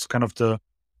 and this is also kind of the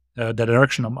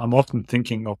direction I'm often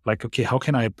thinking of. Like, okay, how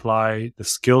can I apply the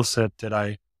skill set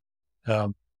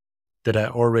um, that I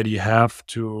already have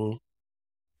to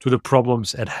the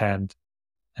problems at hand?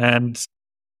 And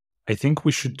I think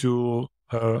we should do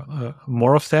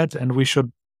more of that, and we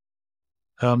should.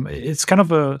 It's kind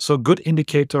of a good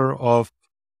indicator of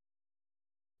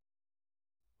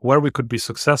where we could be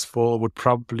successful would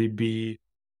probably be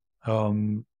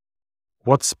um,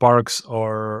 what sparks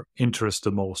our interest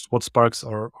the most, what sparks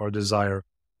our desire,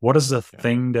 what is the Yeah.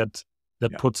 thing that Yeah.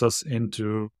 puts us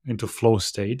into flow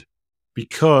state,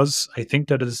 because I think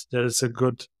that is a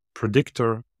good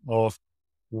predictor of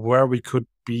where we could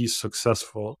be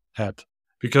successful at.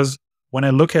 Because when I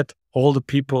look at all the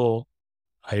people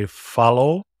I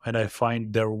follow and I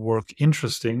find their work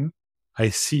interesting, I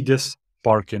see this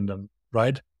spark in them,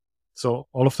 right? So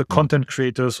all of the Yeah. content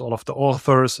creators, all of the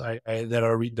authors that I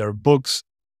read their books,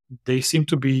 they seem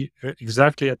to be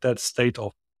exactly at that state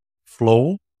of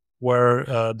flow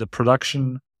where the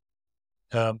production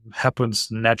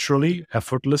happens naturally,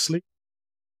 effortlessly,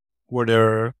 where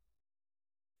they're,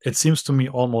 it seems to me,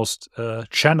 almost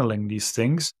channeling these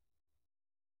things.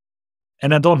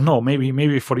 And I don't know,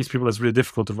 maybe for these people it's really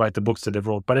difficult to write the books that they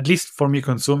wrote, but at least for me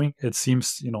consuming, it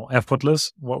seems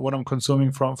effortless what I'm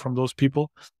consuming from those people.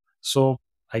 So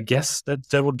I guess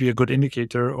that would be a good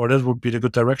indicator, or that would be the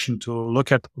good direction to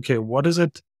look at. Okay, what is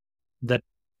it that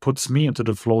puts me into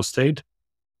the flow state?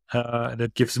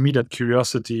 That gives me that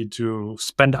curiosity to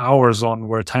spend hours on,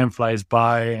 where time flies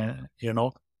by,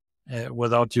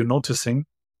 without you noticing,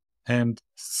 and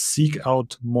seek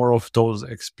out more of those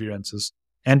experiences.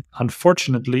 And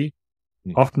unfortunately,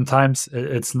 Mm. oftentimes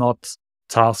it's not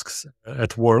tasks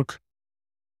at work,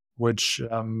 which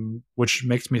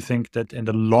makes me think that in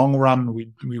the long run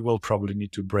we will probably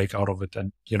need to break out of it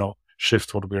and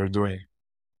shift what we are doing.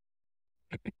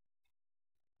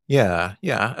 Yeah,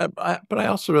 yeah, but I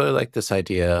also really like this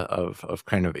idea of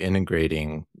kind of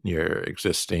integrating your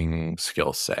existing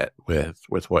skill set with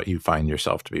what you find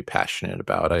yourself to be passionate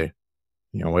about.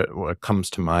 What comes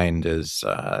to mind is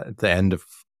at the end of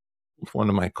one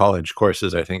of my college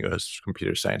courses, I think it was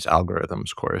computer science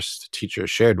algorithms course, the teacher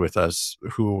shared with us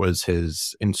who was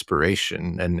his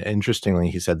inspiration. And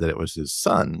interestingly, he said that it was his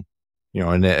son,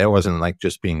 and it wasn't like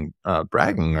just being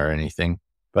bragging or anything,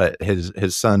 but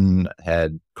his son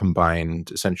had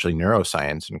combined essentially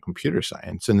neuroscience and computer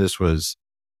science. And this was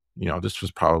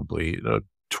probably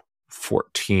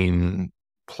 14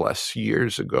 plus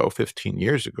years ago, 15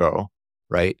 years ago.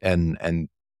 Right. And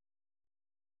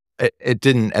it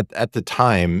didn't at the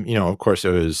time, of course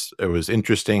it was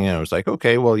interesting, and it was like,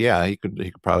 okay, well, yeah, he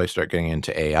could probably start getting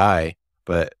into AI,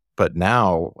 but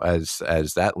now as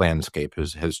that landscape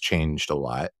has changed a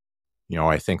lot,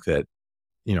 I think that,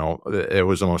 it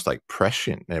was almost like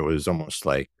prescient. It was almost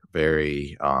like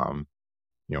very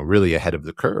really ahead of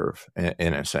the curve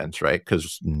in a sense, right?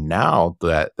 Because now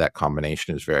that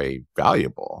combination is very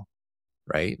valuable,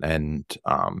 right? And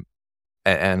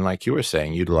like you were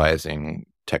saying, utilizing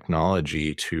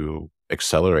technology to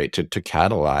accelerate, to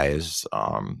catalyze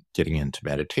getting into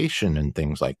meditation and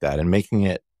things like that, and making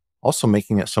it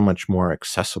so much more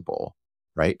accessible,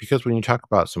 right? Because when you talk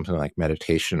about something like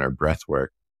meditation or breath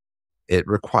work, it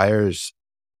requires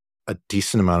a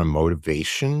decent amount of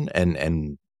motivation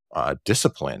and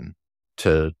discipline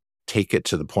to take it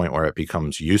to the point where it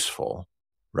becomes useful,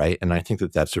 right? And I think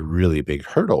that that's a really big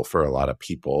hurdle for a lot of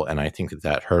people. And I think that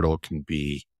that hurdle can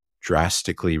be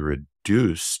drastically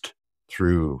reduced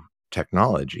through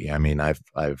technology. I mean, I've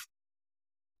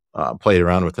played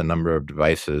around with a number of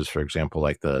devices, for example,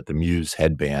 like the Muse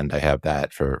headband. I have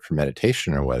that for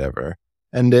meditation or whatever.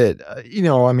 And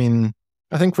I mean,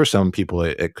 I think for some people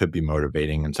it could be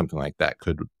motivating and something like that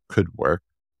could work,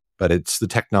 but it's the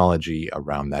technology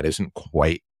around that isn't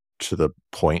quite to the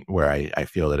point where I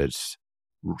feel that it's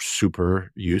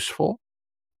super useful.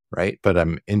 Right. But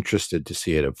I'm interested to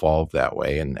see it evolve that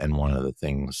way. And one of the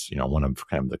things, one of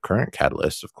kind of the current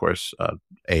catalysts, of course,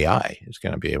 AI is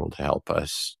going to be able to help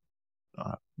us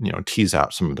tease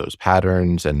out some of those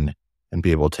patterns and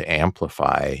be able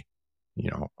to you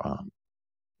know, um,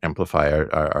 amplify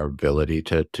our ability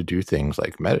to do things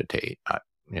like meditate.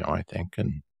 I think,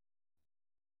 and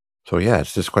so yeah,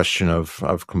 it's this question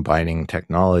of combining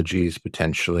technologies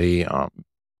potentially.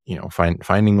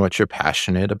 Finding what you're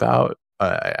passionate about.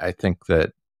 I think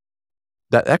that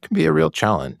can be a real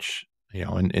challenge.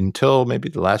 And until maybe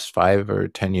the last 5 or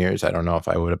 10 years, I don't know if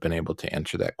I would have been able to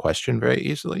answer that question very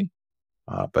easily.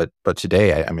 But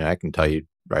today, I mean, I can tell you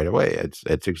right away,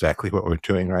 it's exactly what we're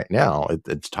doing right now.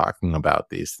 It's talking about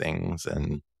these things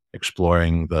and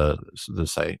exploring the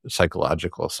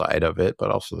psychological side of it,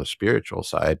 but also the spiritual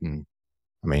side. And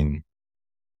I mean,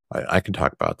 I could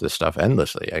talk about this stuff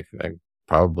endlessly. I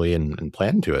probably and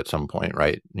plan to at some point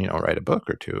write a book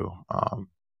or two.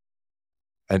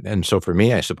 And so for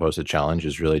me, I suppose the challenge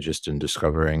is really just in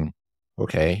discovering,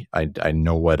 okay, I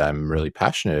know what I'm really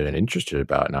passionate and interested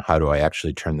about. Now, how do I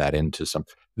actually turn that into some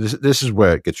this is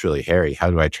where it gets really hairy. How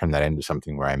do I turn that into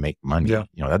something where I make Yeah. money?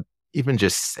 That even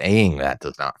just saying that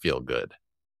does not feel good.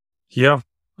 Yeah.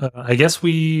 I guess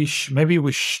maybe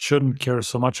we shouldn't care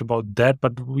so much about that,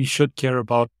 but we should care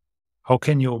about how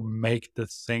can you make the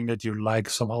thing that you like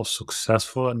somehow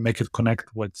successful and make it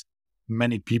connect with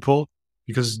many people,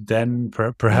 because then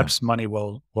Yeah. perhaps money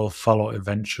will follow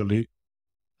eventually.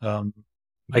 Um,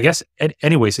 I guess,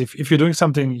 anyways, if you're doing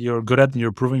something you're good at and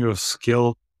you're proving your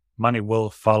skill, money will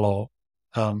follow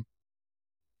um,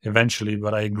 eventually.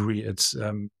 But I agree, it's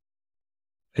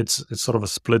sort of a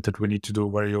split that we need to do,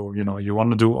 where you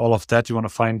want to do all of that, you want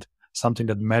to find something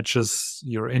that matches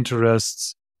your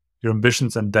interests, your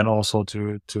ambitions, and then also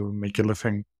to make a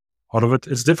living out of it.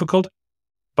 It's difficult,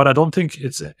 but I don't think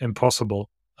it's impossible.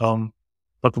 Um,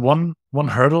 but one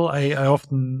hurdle I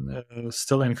often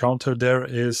still encounter there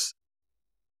is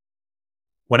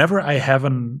whenever I have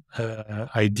an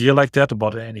idea like that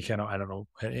about any kind of, I don't know,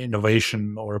 an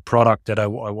innovation or a product that I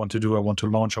want to do, I want to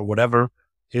launch or whatever.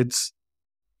 It's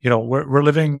we're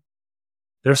living.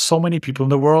 There's so many people in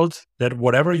the world that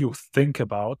whatever you think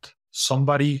about,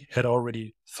 somebody had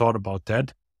already thought about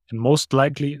that, and most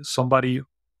likely somebody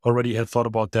already had thought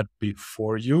about that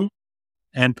before you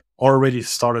and already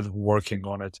started working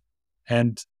on it.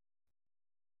 And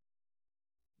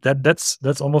that's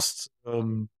almost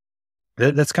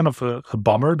that's kind of a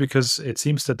bummer, because it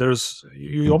seems that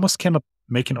you Mm. almost cannot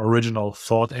make an original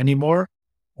thought anymore.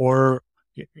 Or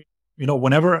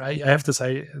whenever I have this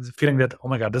feeling that, oh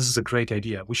my god, this is a great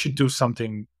idea, we should do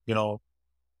something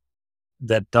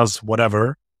that does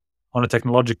whatever on a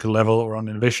technological level or on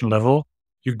innovation level.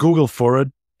 You Google for it,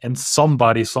 and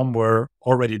somebody somewhere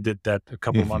already did that a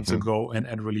couple months Mhm. ago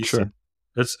and released it.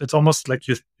 Sure. It's almost like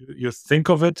you think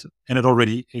of it and it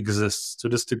already exists to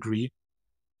this degree,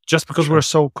 just because we're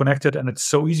Sure. so connected and it's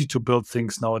so easy to build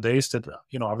things nowadays that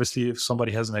obviously if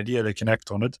somebody has an idea, they can act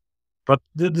on it. But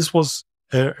this was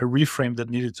a reframe that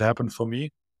needed to happen for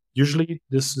me. Usually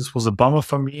this was a bummer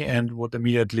for me and would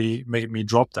immediately make me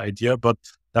drop the idea. But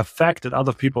the fact that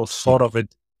other people thought Mm. of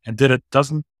it and did it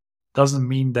doesn't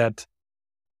mean that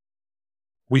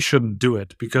we shouldn't do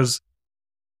it, because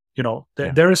Yeah.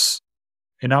 there is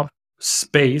enough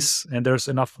space and there's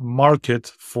enough market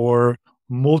for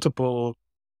multiple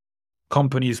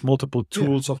companies, multiple Yeah.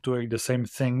 tools of doing the same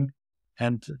thing.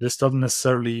 And this doesn't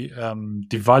necessarily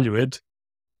devalue it.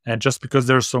 And just because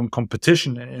there's some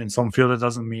competition in some field, it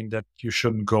doesn't mean that you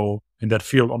shouldn't go in that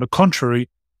field. On the contrary,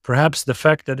 perhaps the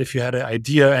fact that if you had an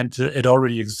idea and it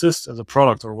already exists as a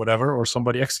product or whatever, or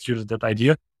somebody executed that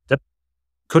idea, that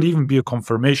could even be a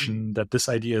confirmation that this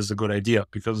idea is a good idea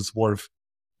because it's worth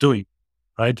doing,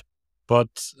 right?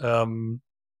 But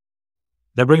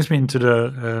that brings me into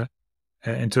the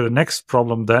next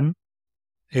problem then.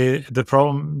 The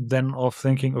problem then of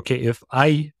thinking, okay, if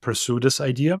I pursue this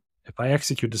idea, if I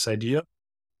execute this idea,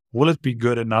 will it be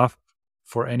good enough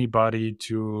for anybody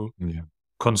to Yeah.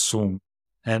 consume?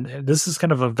 And this is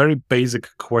kind of a very basic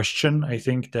question, I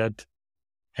think, that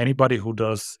anybody who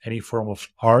does any form of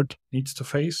art needs to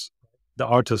face. the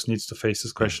artist needs to face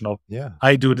this Yeah. question of, Yeah.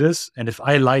 I do this, and if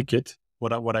I like it,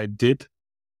 what I did,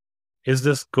 is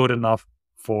this good enough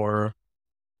for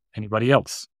anybody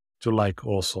else to like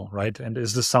also, right? And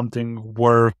is this something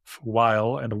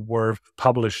worthwhile and worth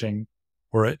publishing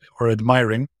or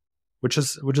admiring? Which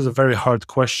is a very hard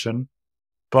question,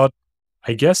 but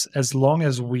I guess as long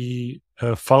as we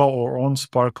follow our own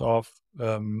spark of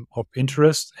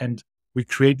interest, and we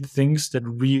create things that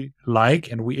we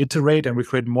like, and we iterate and we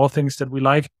create more things that we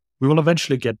like, we will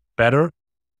eventually get better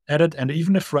at it. And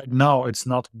even if right now it's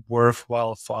not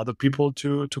worthwhile for other people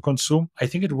to consume, I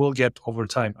think it will get over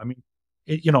time. I mean,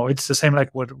 it's the same like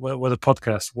with a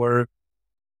podcast where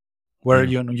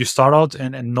Mm. you start out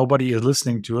and nobody is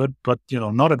listening to it, but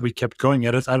now that we kept going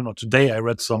at it, I don't know, today I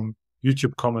read some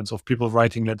YouTube comments of people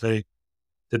writing that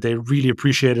they really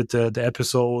appreciated the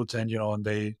episode, and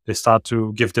they start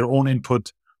to give their own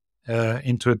input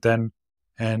into it then.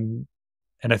 And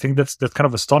and I think that's kind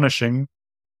of astonishing,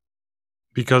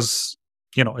 because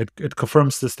it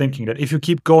confirms this thinking that if you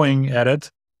keep going at it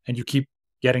and you keep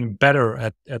getting better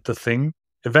at the thing,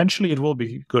 eventually it will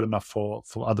be good enough for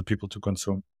other people to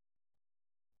consume.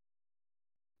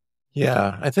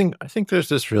 Yeah, I think there's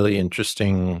this really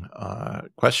interesting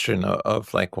question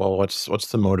of like, well, what's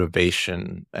the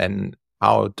motivation, and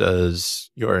how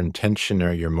does your intention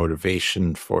or your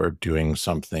motivation for doing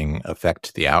something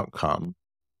affect the outcome?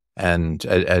 And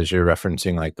as you're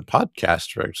referencing, like the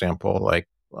podcast, for example, like,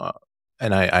 uh,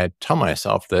 and I tell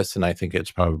myself this, and I think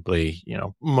it's probably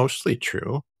mostly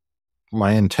true.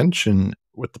 My intention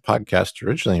with the podcast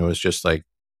originally was just like,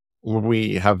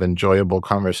 we have enjoyable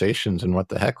conversations, and what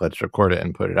the heck, let's record it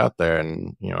and put it out there.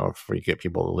 And, if we get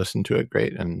people to listen to it,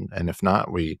 great. And if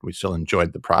not, we still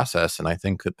enjoyed the process. And I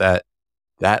think that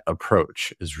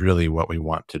approach is really what we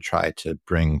want to try to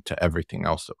bring to everything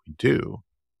else that we do,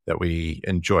 that we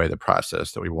enjoy the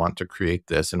process, that we want to create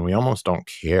this, and we almost don't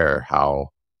care how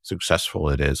successful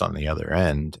it is on the other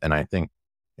end. And I think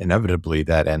inevitably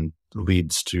that end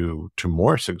leads to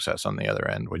more success on the other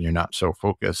end, when you're not so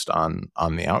focused on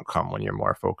the outcome, when you're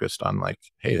more focused on like,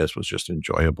 hey, this was just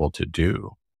enjoyable to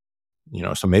do.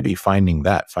 So maybe finding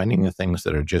the things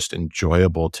that are just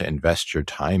enjoyable to invest your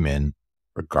time in,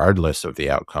 regardless of the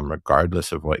outcome,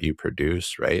 regardless of what you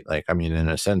produce, right? Like, I mean, in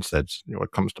a sense, that's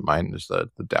what comes to mind is the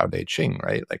Tao Te Ching,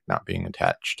 right? Like not being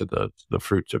attached to the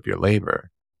fruits of your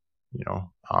labor, you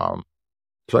know.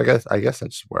 So I guess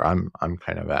that's where I'm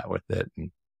kind of at with it.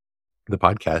 And the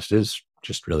podcast is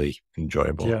just really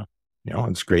enjoyable. Yeah.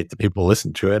 It's great that people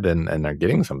listen to it and are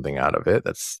getting something out of it.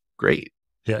 That's great.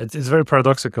 Yeah, it's very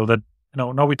paradoxical that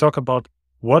now we talk about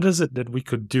what is it that we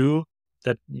could do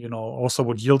that also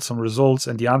would yield some results,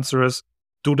 and the answer is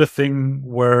do the thing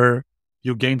where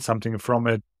you gain something from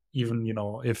it, even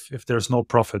if there's no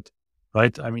profit,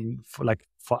 right? I mean,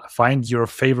 find your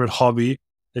favorite hobby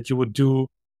that you would do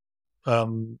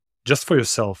just for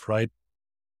yourself, right?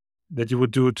 That you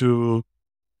would do to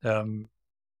um,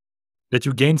 that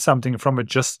you gain something from it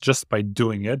just by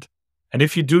doing it, and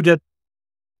if you do that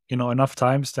enough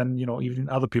times, then even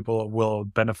other people will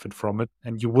benefit from it,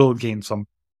 and you will gain some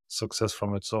success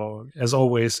from it. So as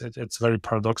always, it's very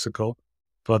paradoxical,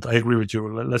 but I agree with you.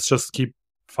 Let's just keep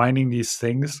finding these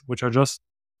things which are just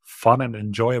fun and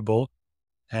enjoyable,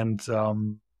 and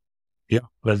yeah,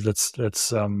 let's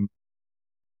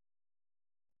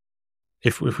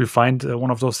if we find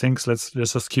one of those things, let's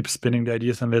just keep spinning the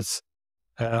ideas, and let's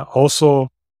also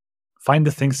find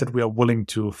the things that we are willing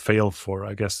to fail for.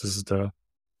 I guess this is the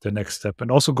next step,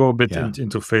 and also go a bit Yeah.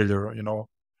 into failure,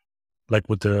 like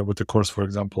with the course, for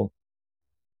example.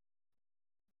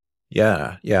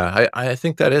 Yeah, yeah. I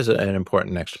think that is an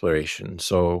important exploration.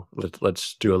 So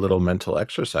let's do a little mental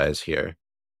exercise here.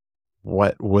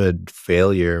 What would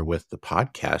failure with the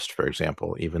podcast, for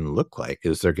example, even look like?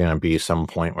 Is there going to be some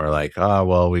point where like, oh,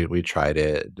 well, we tried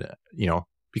it,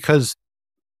 because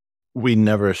we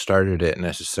never started it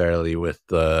necessarily with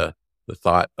the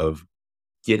thought of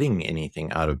getting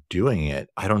anything out of doing it.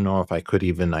 I don't know if I could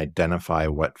even identify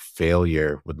what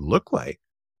failure would look like.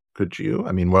 Could you?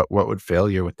 I mean, what would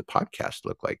failure with the podcast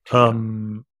look like to you?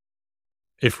 Um,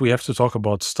 if we have to talk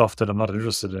about stuff that I'm not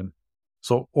interested in,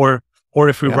 so or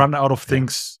if we Yeah. run out of Yeah.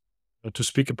 things to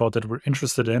speak about that we're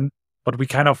interested in, but we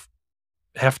kind of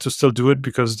have to still do it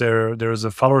because there is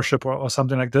a fellowship or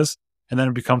something like this, and then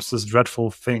it becomes this dreadful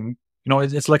thing.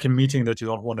 It's like a meeting that you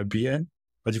don't want to be in,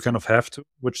 but you kind of have to,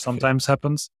 which Okay. sometimes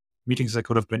happens. Meetings that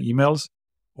could have been emails,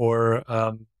 or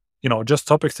just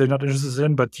topics that you're not interested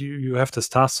in, but you have this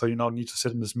task, so you now need to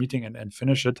sit in this meeting and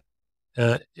finish it.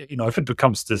 If it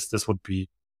becomes this would be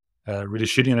really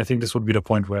shitty, and I think this would be the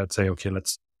point where I'd say, okay,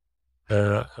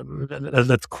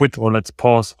 let's quit or let's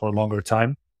pause for a longer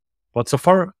time. But so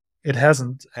far, it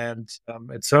hasn't, and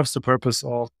it serves the purpose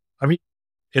of. I mean,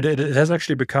 it has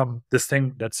actually become this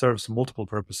thing that serves multiple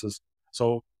purposes.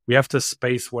 So we have this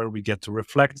space where we get to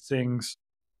reflect things.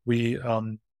 We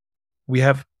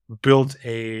have built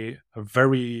a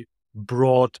very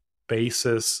broad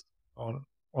basis on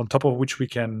top of which we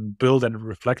can build and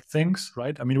reflect things.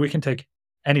 Right? I mean, we can take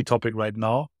any topic right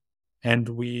now, and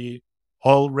we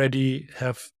already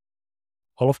have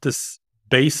all of this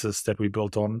basis that we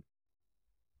built on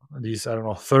these, I don't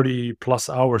know, 30 plus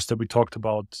hours that we talked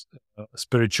about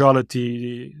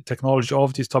spirituality, technology, all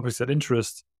of these topics that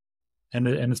interest. And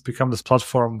it's become this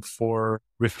platform for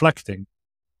reflecting.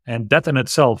 And that in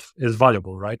itself is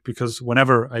valuable, right? Because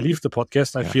whenever I leave the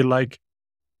podcast, I Yeah. feel like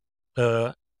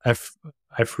uh, I've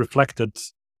I've reflected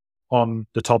on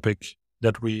the topic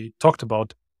that we talked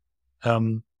about.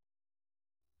 Um,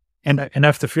 and I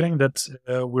have the feeling that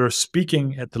we're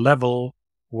speaking at the level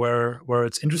where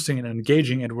it's interesting and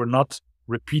engaging, and we're not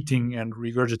repeating and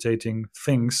regurgitating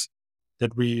things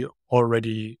that we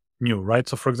already knew, right?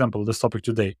 So, for example, this topic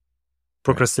today, Right.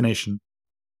 procrastination.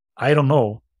 I don't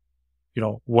know,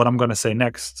 what I'm going to say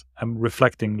next. I'm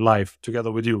reflecting live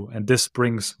together with you, and this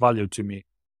brings value to me.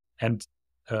 And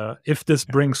if this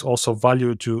Yeah. brings also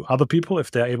value to other people,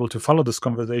 if they're able to follow this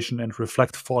conversation and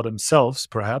reflect for themselves,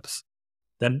 perhaps,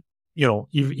 then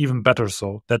even better.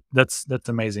 So that's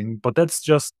amazing. But that's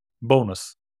just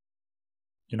bonus.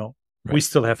 We Right.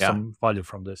 still have Yeah. some value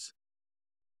from this.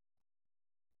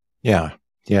 Yeah.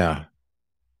 Yeah.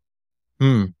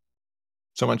 Hmm.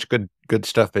 So much good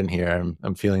stuff in here.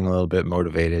 I'm feeling a little bit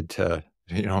motivated to,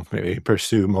 maybe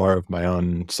pursue more of my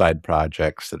own side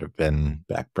projects that have been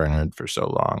backburnered for so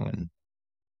long. And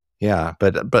yeah,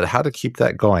 but how to keep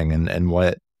that going, and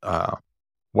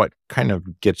what kind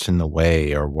of gets in the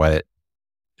way, or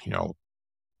you know,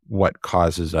 what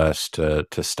causes us to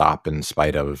stop in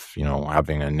spite of,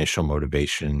 having initial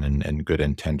motivation and good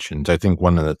intentions. I think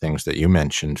one of the things that you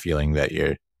mentioned, feeling that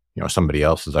somebody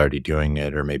else is already doing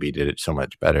it, or maybe did it so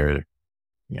much better,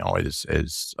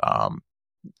 is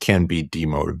can be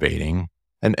demotivating.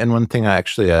 And one thing I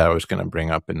was going to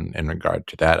bring up in regard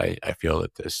to that, I feel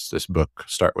that this book,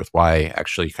 Start With Why,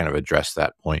 actually kind of addressed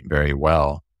that point very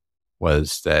well.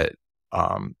 Was that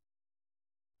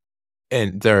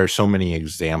and there are so many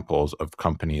examples of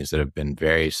companies that have been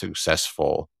very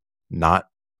successful, not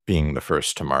being the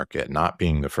first to market, not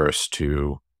being the first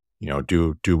to,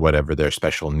 do whatever their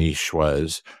special niche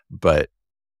was, but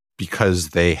because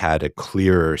they had a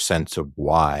clearer sense of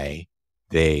why,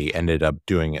 they ended up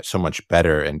doing it so much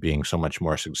better and being so much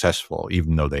more successful,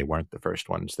 even though they weren't the first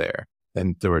ones there.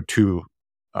 And there were two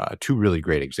really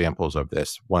great examples of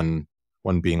this. One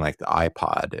being like the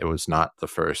iPod. It was not the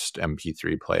first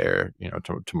MP3 player,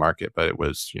 to market, but it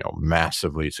was,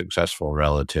 massively successful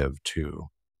relative to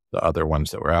the other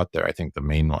ones that were out there. I think the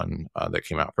main one that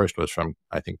came out first was from,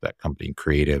 I think, that company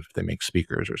Creative. They make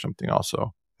speakers or something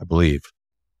also, I believe.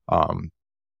 Um,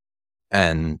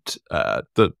 and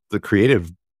the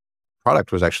Creative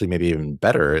product was actually maybe even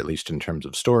better, at least in terms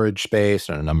of storage space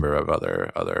and a number of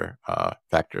other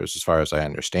factors, as far as I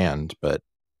understand. But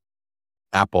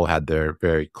Apple had their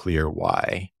very clear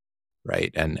why,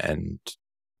 right? And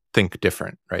think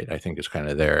different, right? I think is kind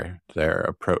of their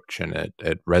approach, and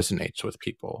it resonates with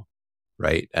people,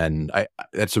 right? And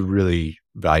that's a really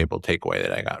valuable takeaway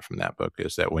that I got from that book,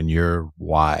 is that when your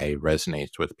why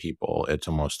resonates with people, it's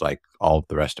almost like all of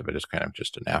the rest of it is kind of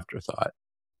just an afterthought.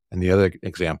 And the other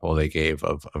example they gave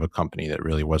of a company that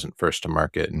really wasn't first to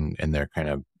market in their kind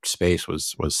of space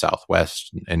was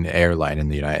Southwest, an airline in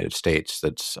the United States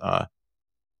that's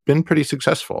been pretty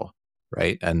successful,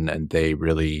 right? And they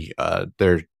really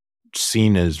they're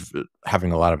seen as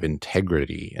having a lot of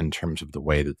integrity in terms of the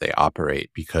way that they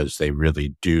operate, because they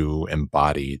really do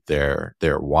embody their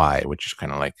why, which is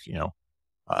kind of like,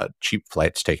 cheap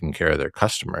flights, taking care of their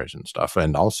customers and stuff,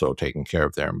 and also taking care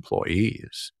of their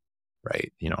employees,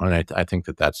 right? And I think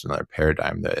that that's another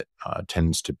paradigm that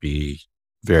tends to be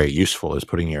very useful, is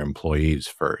putting your employees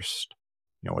first,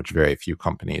 which very few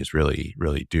companies really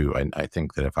do. I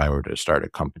think that if I were to start a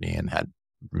company and had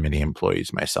many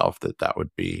employees myself, that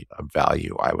would be a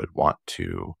value I would want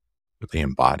to really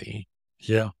embody.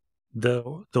 Yeah.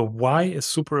 The why is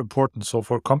super important. So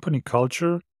for company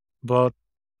culture, but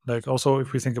like also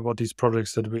if we think about these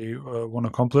projects that we want to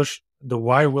accomplish, the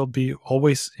why will be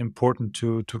always important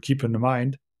to keep in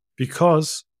mind,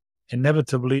 because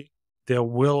inevitably there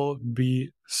will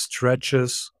be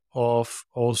stretches of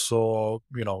also,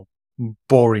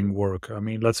 boring work. I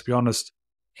mean, let's be honest,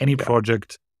 any Yeah.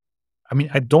 project, I mean,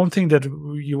 I don't think that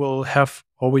you will have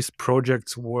always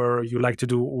projects where you like to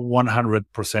do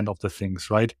 100% of the things,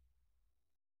 right?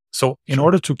 So in Sure.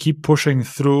 order to keep pushing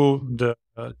through the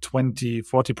 20,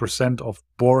 40% of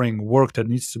boring work that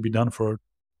needs to be done for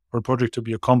a project to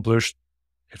be accomplished,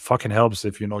 it fucking helps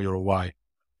if you know your why.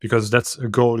 Because that's a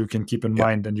goal you can keep in Yeah.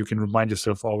 mind and you can remind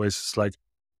yourself always, it's like,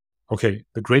 okay,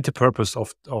 the greater purpose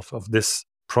of this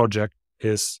project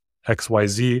is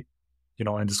XYZ,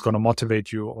 and it's going to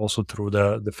motivate you also through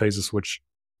the phases which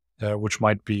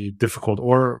might be difficult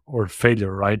or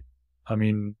failure, right? I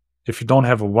mean, if you don't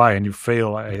have a why and you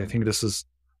fail, I think this is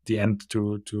the end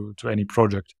to any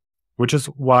project, which is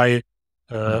why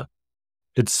Yeah. uh,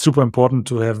 it's super important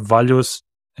to have values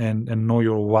and know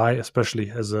your why,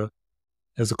 especially as a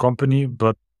company.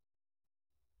 But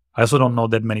I also don't know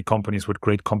that many companies with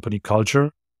great company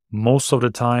culture. Most of the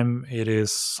time, it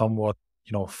is somewhat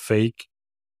fake.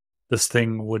 This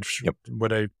thing which Yep. where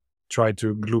they try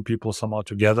to glue people somehow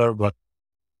together, but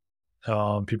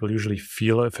people usually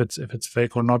feel if it's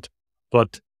fake or not.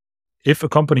 But if a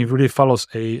company really follows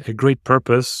a great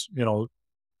purpose,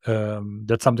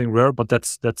 that's something rare, but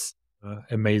that's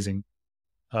amazing.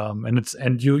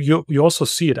 And you also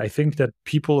see it. I think that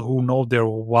people who know their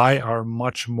why are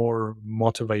much more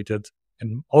motivated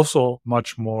and also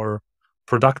much more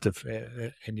productive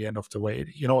in the end of the way.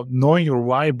 Knowing your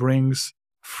why brings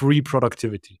free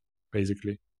productivity,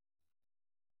 basically.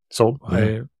 So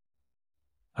Yeah.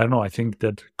 I don't know. I think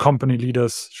that company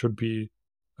leaders should be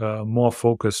more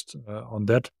focused on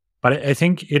that. But I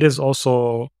think it is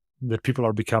also that people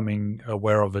are becoming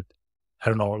aware of it. I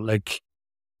don't know, like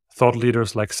thought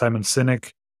leaders like Simon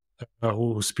Sinek,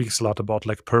 who speaks a lot about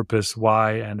like purpose,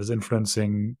 why, and is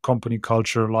influencing company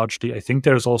culture largely. I think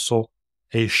there's also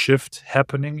a shift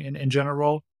happening in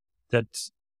general that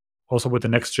also with the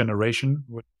next generation,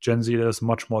 with Gen Z, that is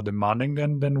much more demanding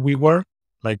than we were.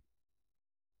 Like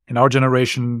in our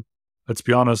generation, let's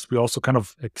be honest, we also kind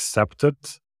of accepted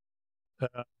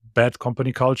bad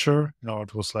company culture.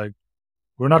 It was like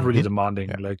we're not really Hmm. demanding.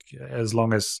 Yeah. Like as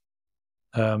long as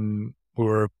we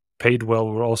were paid well,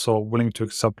 we were also willing to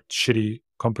accept shitty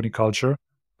company culture.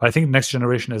 I think next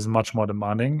generation is much more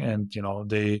demanding, and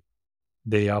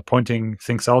they are pointing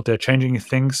things out. They're changing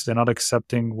things. They're not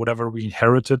accepting whatever we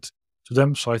inherited to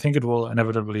them. So I think it will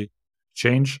inevitably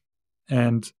change.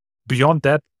 And beyond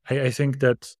that, I think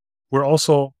that we're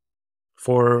also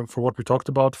for what we talked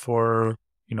about for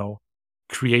you know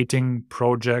creating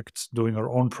projects, doing our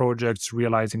own projects,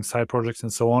 realizing side projects,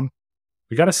 and so on.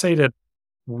 We got to say that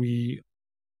we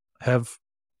have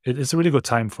it's a really good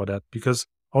time for that because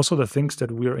also the things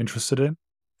that we are interested in,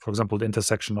 for example, the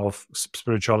intersection of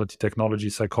spirituality, technology,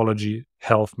 psychology,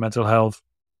 health, mental health,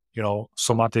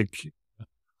 somatic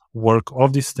work, all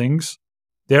of these things,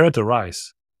 they're at the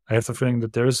rise. I have the feeling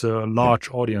that there is a Yeah. large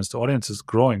audience. The audience is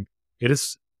growing. It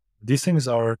is these things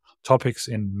are topics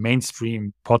in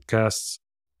mainstream podcasts.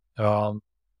 Um,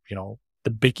 the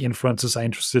big influencers are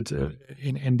interested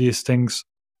in these things.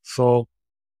 So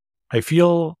I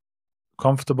feel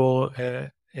comfortable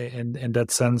in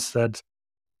that sense that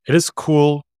it is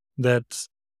cool that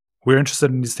we're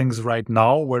interested in these things right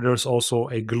now, where there's also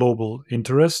a global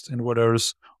interest and where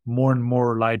there's more and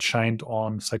more light shined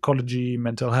on psychology,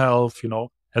 mental health.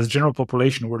 As a general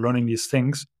population, we're learning these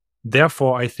things.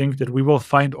 Therefore, I think that we will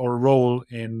find our role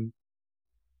in,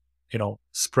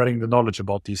 spreading the knowledge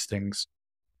about these things.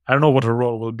 I don't know what her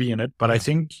role will be in it, but I Yeah.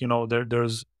 think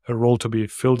there's a role to be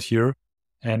filled here,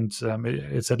 and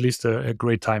it's at least a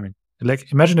great timing.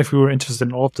 Like, imagine if we were interested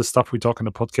in all of the stuff we talk in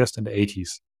the podcast in the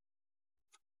 '80s.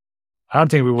 I don't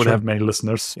think we would Sure. have many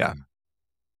listeners. Yeah.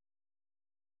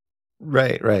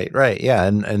 Right, right, right. Yeah,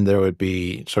 and there would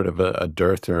be sort of a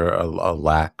dearth or a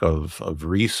lack of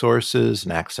resources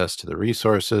and access to the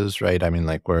resources, right? I mean,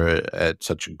 like we're at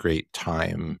such a great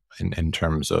time in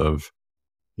terms of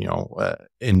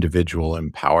individual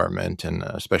empowerment, and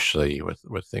especially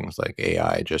with things like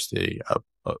AI, just the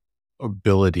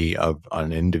ability of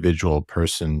an individual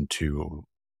person to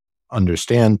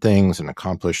understand things and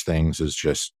accomplish things is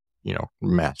just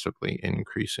massively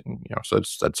increasing. So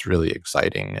that's really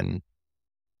exciting. And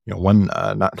one,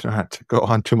 not to go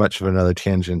on too much of another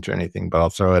tangent or anything, but I'll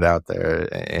throw it out there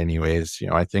anyways.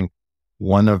 I think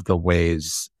one of the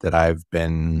ways that I've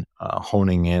been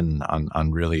honing in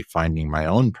on really finding my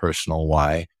own personal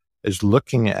why is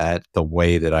looking at the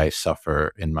way that I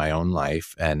suffer in my own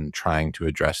life and trying to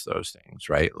address those things,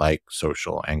 right? Like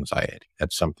social anxiety.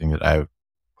 That's something that I've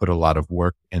put a lot of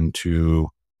work into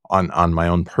on my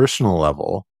own personal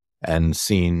level and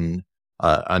seen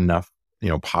enough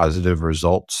positive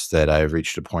results that I've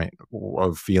reached a point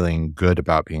of feeling good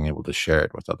about being able to share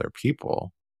it with other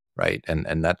people. right?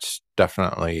 And that's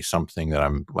definitely something that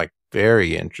I'm like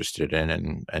very interested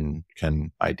in, and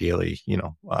can ideally,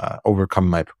 overcome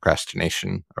my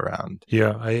procrastination around.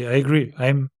 Yeah, I agree.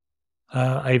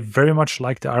 I very much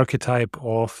like the archetype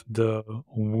of the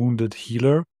wounded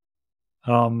healer,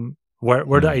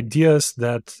 where the Mm, idea is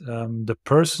that the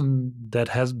person that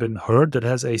has been hurt, that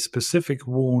has a specific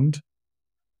wound,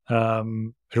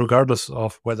 regardless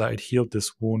of whether it healed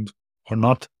this wound or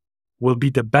not, will be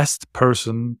the best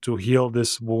person to heal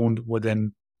this wound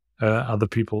within other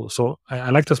people. So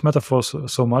I like this metaphor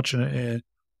so much in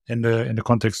the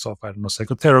context of, I don't know,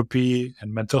 psychotherapy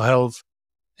and mental health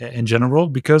in general,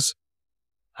 because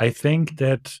I think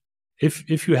that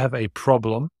if you have a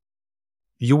problem,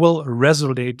 you will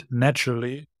resonate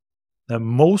naturally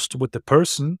most with the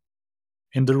person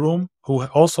in the room who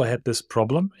also had this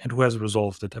problem and who has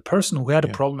resolved it. A person who had a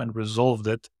yeah, problem and resolved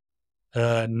it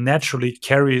naturally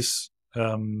carries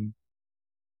the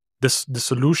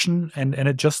solution, and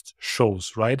it just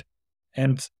shows, right?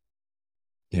 And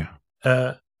yeah,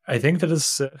 uh, I think that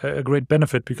is a great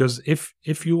benefit, because if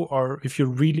you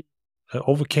really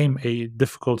overcame a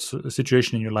difficult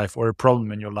situation in your life or a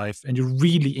problem in your life, and you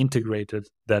really integrated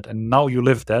that and now you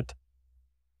live that,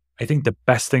 I think the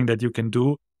best thing that you can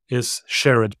do is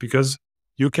share it, because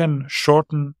you can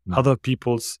shorten mm, other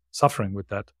people's suffering with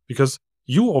that, because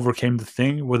you overcame the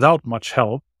thing without much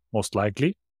help, most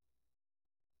likely,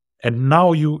 and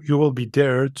now you will be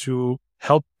there to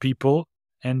help people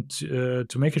and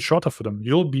to make it shorter for them.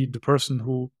 You'll be the person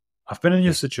who, I've been in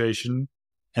your yeah, situation,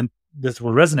 and this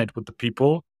will resonate with the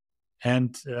people,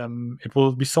 and it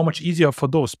will be so much easier for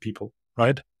those people,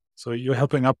 right? So you're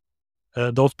helping up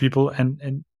those people,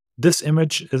 and this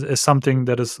image is something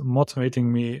that is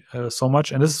motivating me so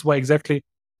much, and this is why exactly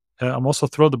I'm also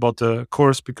thrilled about the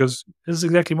course, because this is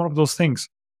exactly one of those things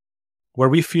where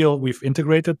we feel we've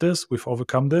integrated this, we've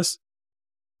overcome this.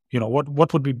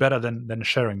 What would be better than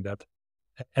sharing that?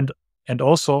 And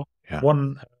also, yeah,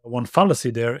 one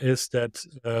fallacy there is that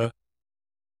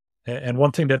and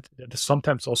one thing that is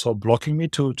sometimes also blocking me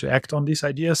to act on these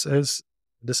ideas is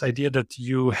this idea that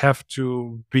you have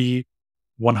to be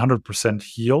 100%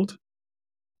 healed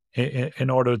in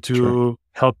order sure, to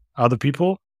help other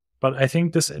people. But I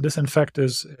think this in fact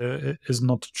is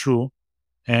not true,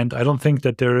 and I don't think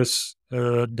that there is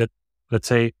that, let's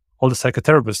say, all the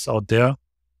psychotherapists out there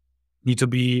need to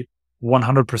be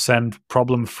 100%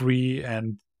 problem free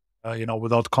and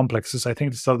without complexes. I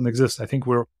think this doesn't exist. I think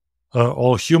we're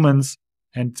all humans,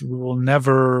 and we will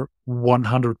never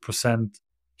 100%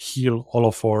 heal all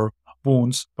of our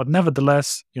wounds. But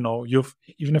nevertheless, you've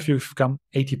even if you've come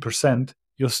 80%,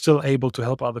 you're still able to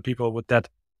help other people with that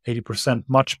 80%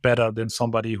 much better than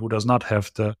somebody who does not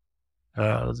have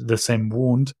the same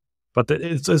wound. But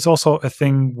it's also a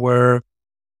thing where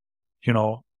you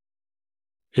know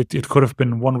it could have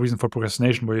been one reason for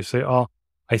procrastination, where you say, "Oh,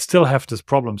 I still have this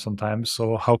problem sometimes,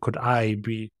 so how could I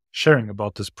be sharing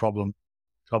about this problem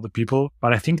to other people?"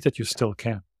 But I think that you still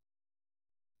can.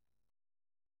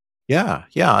 yeah,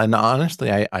 yeah. And honestly,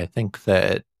 I think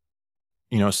that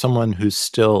someone who's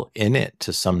still in it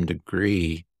to some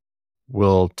degree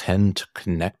will tend to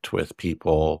connect with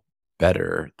people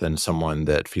better than someone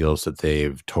that feels that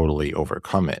they've totally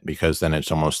overcome it, because then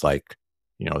it's almost like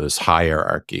this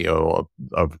hierarchy of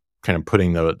kind of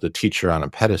putting the teacher on a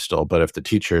pedestal. But if the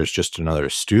teacher is just another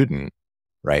student,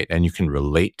 right, and you can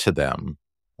relate to them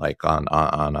like on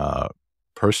a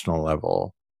personal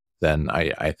level, then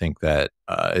I think that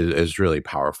is really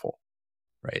powerful.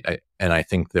 Right. And I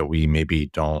think that we maybe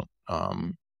don't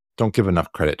give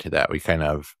enough credit to that. We kind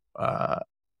of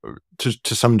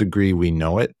to some degree we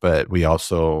know it, but we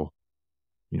also,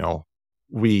 you know,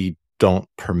 we don't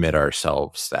permit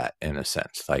ourselves that, in a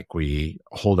sense. Like, we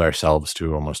hold ourselves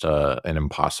to almost an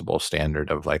impossible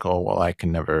standard of like, oh well, I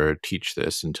can never teach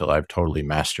this until I've totally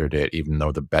mastered it, even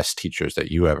though the best teachers that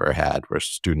you ever had were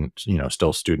students,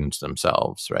 still students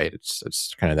themselves, right?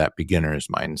 It's kind of that beginner's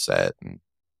mindset, and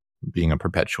being a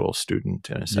perpetual student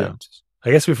in a Yeah. sense. I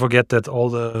guess we forget that all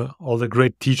the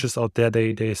great teachers out there,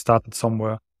 they started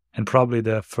somewhere, and probably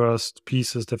their first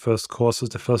pieces, the first courses,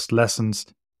 the first lessons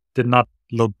did not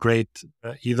look great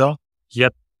either.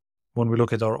 Yet when we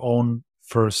look at our own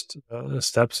first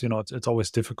steps, it's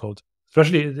always difficult.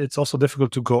 Especially, it's also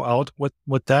difficult to go out with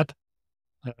that.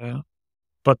 Uh,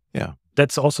 but Yeah,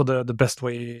 that's also the best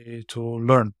way to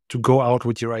learn, to go out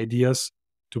with your ideas,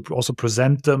 to also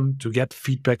present them, to get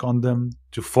feedback on them,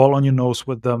 to fall on your nose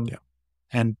with them, yeah.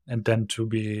 and then to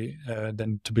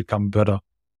become better.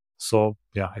 So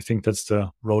yeah, I think that's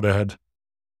the road ahead.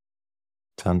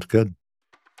 Sounds good.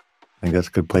 I think that's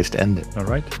a good place to end it. All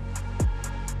right.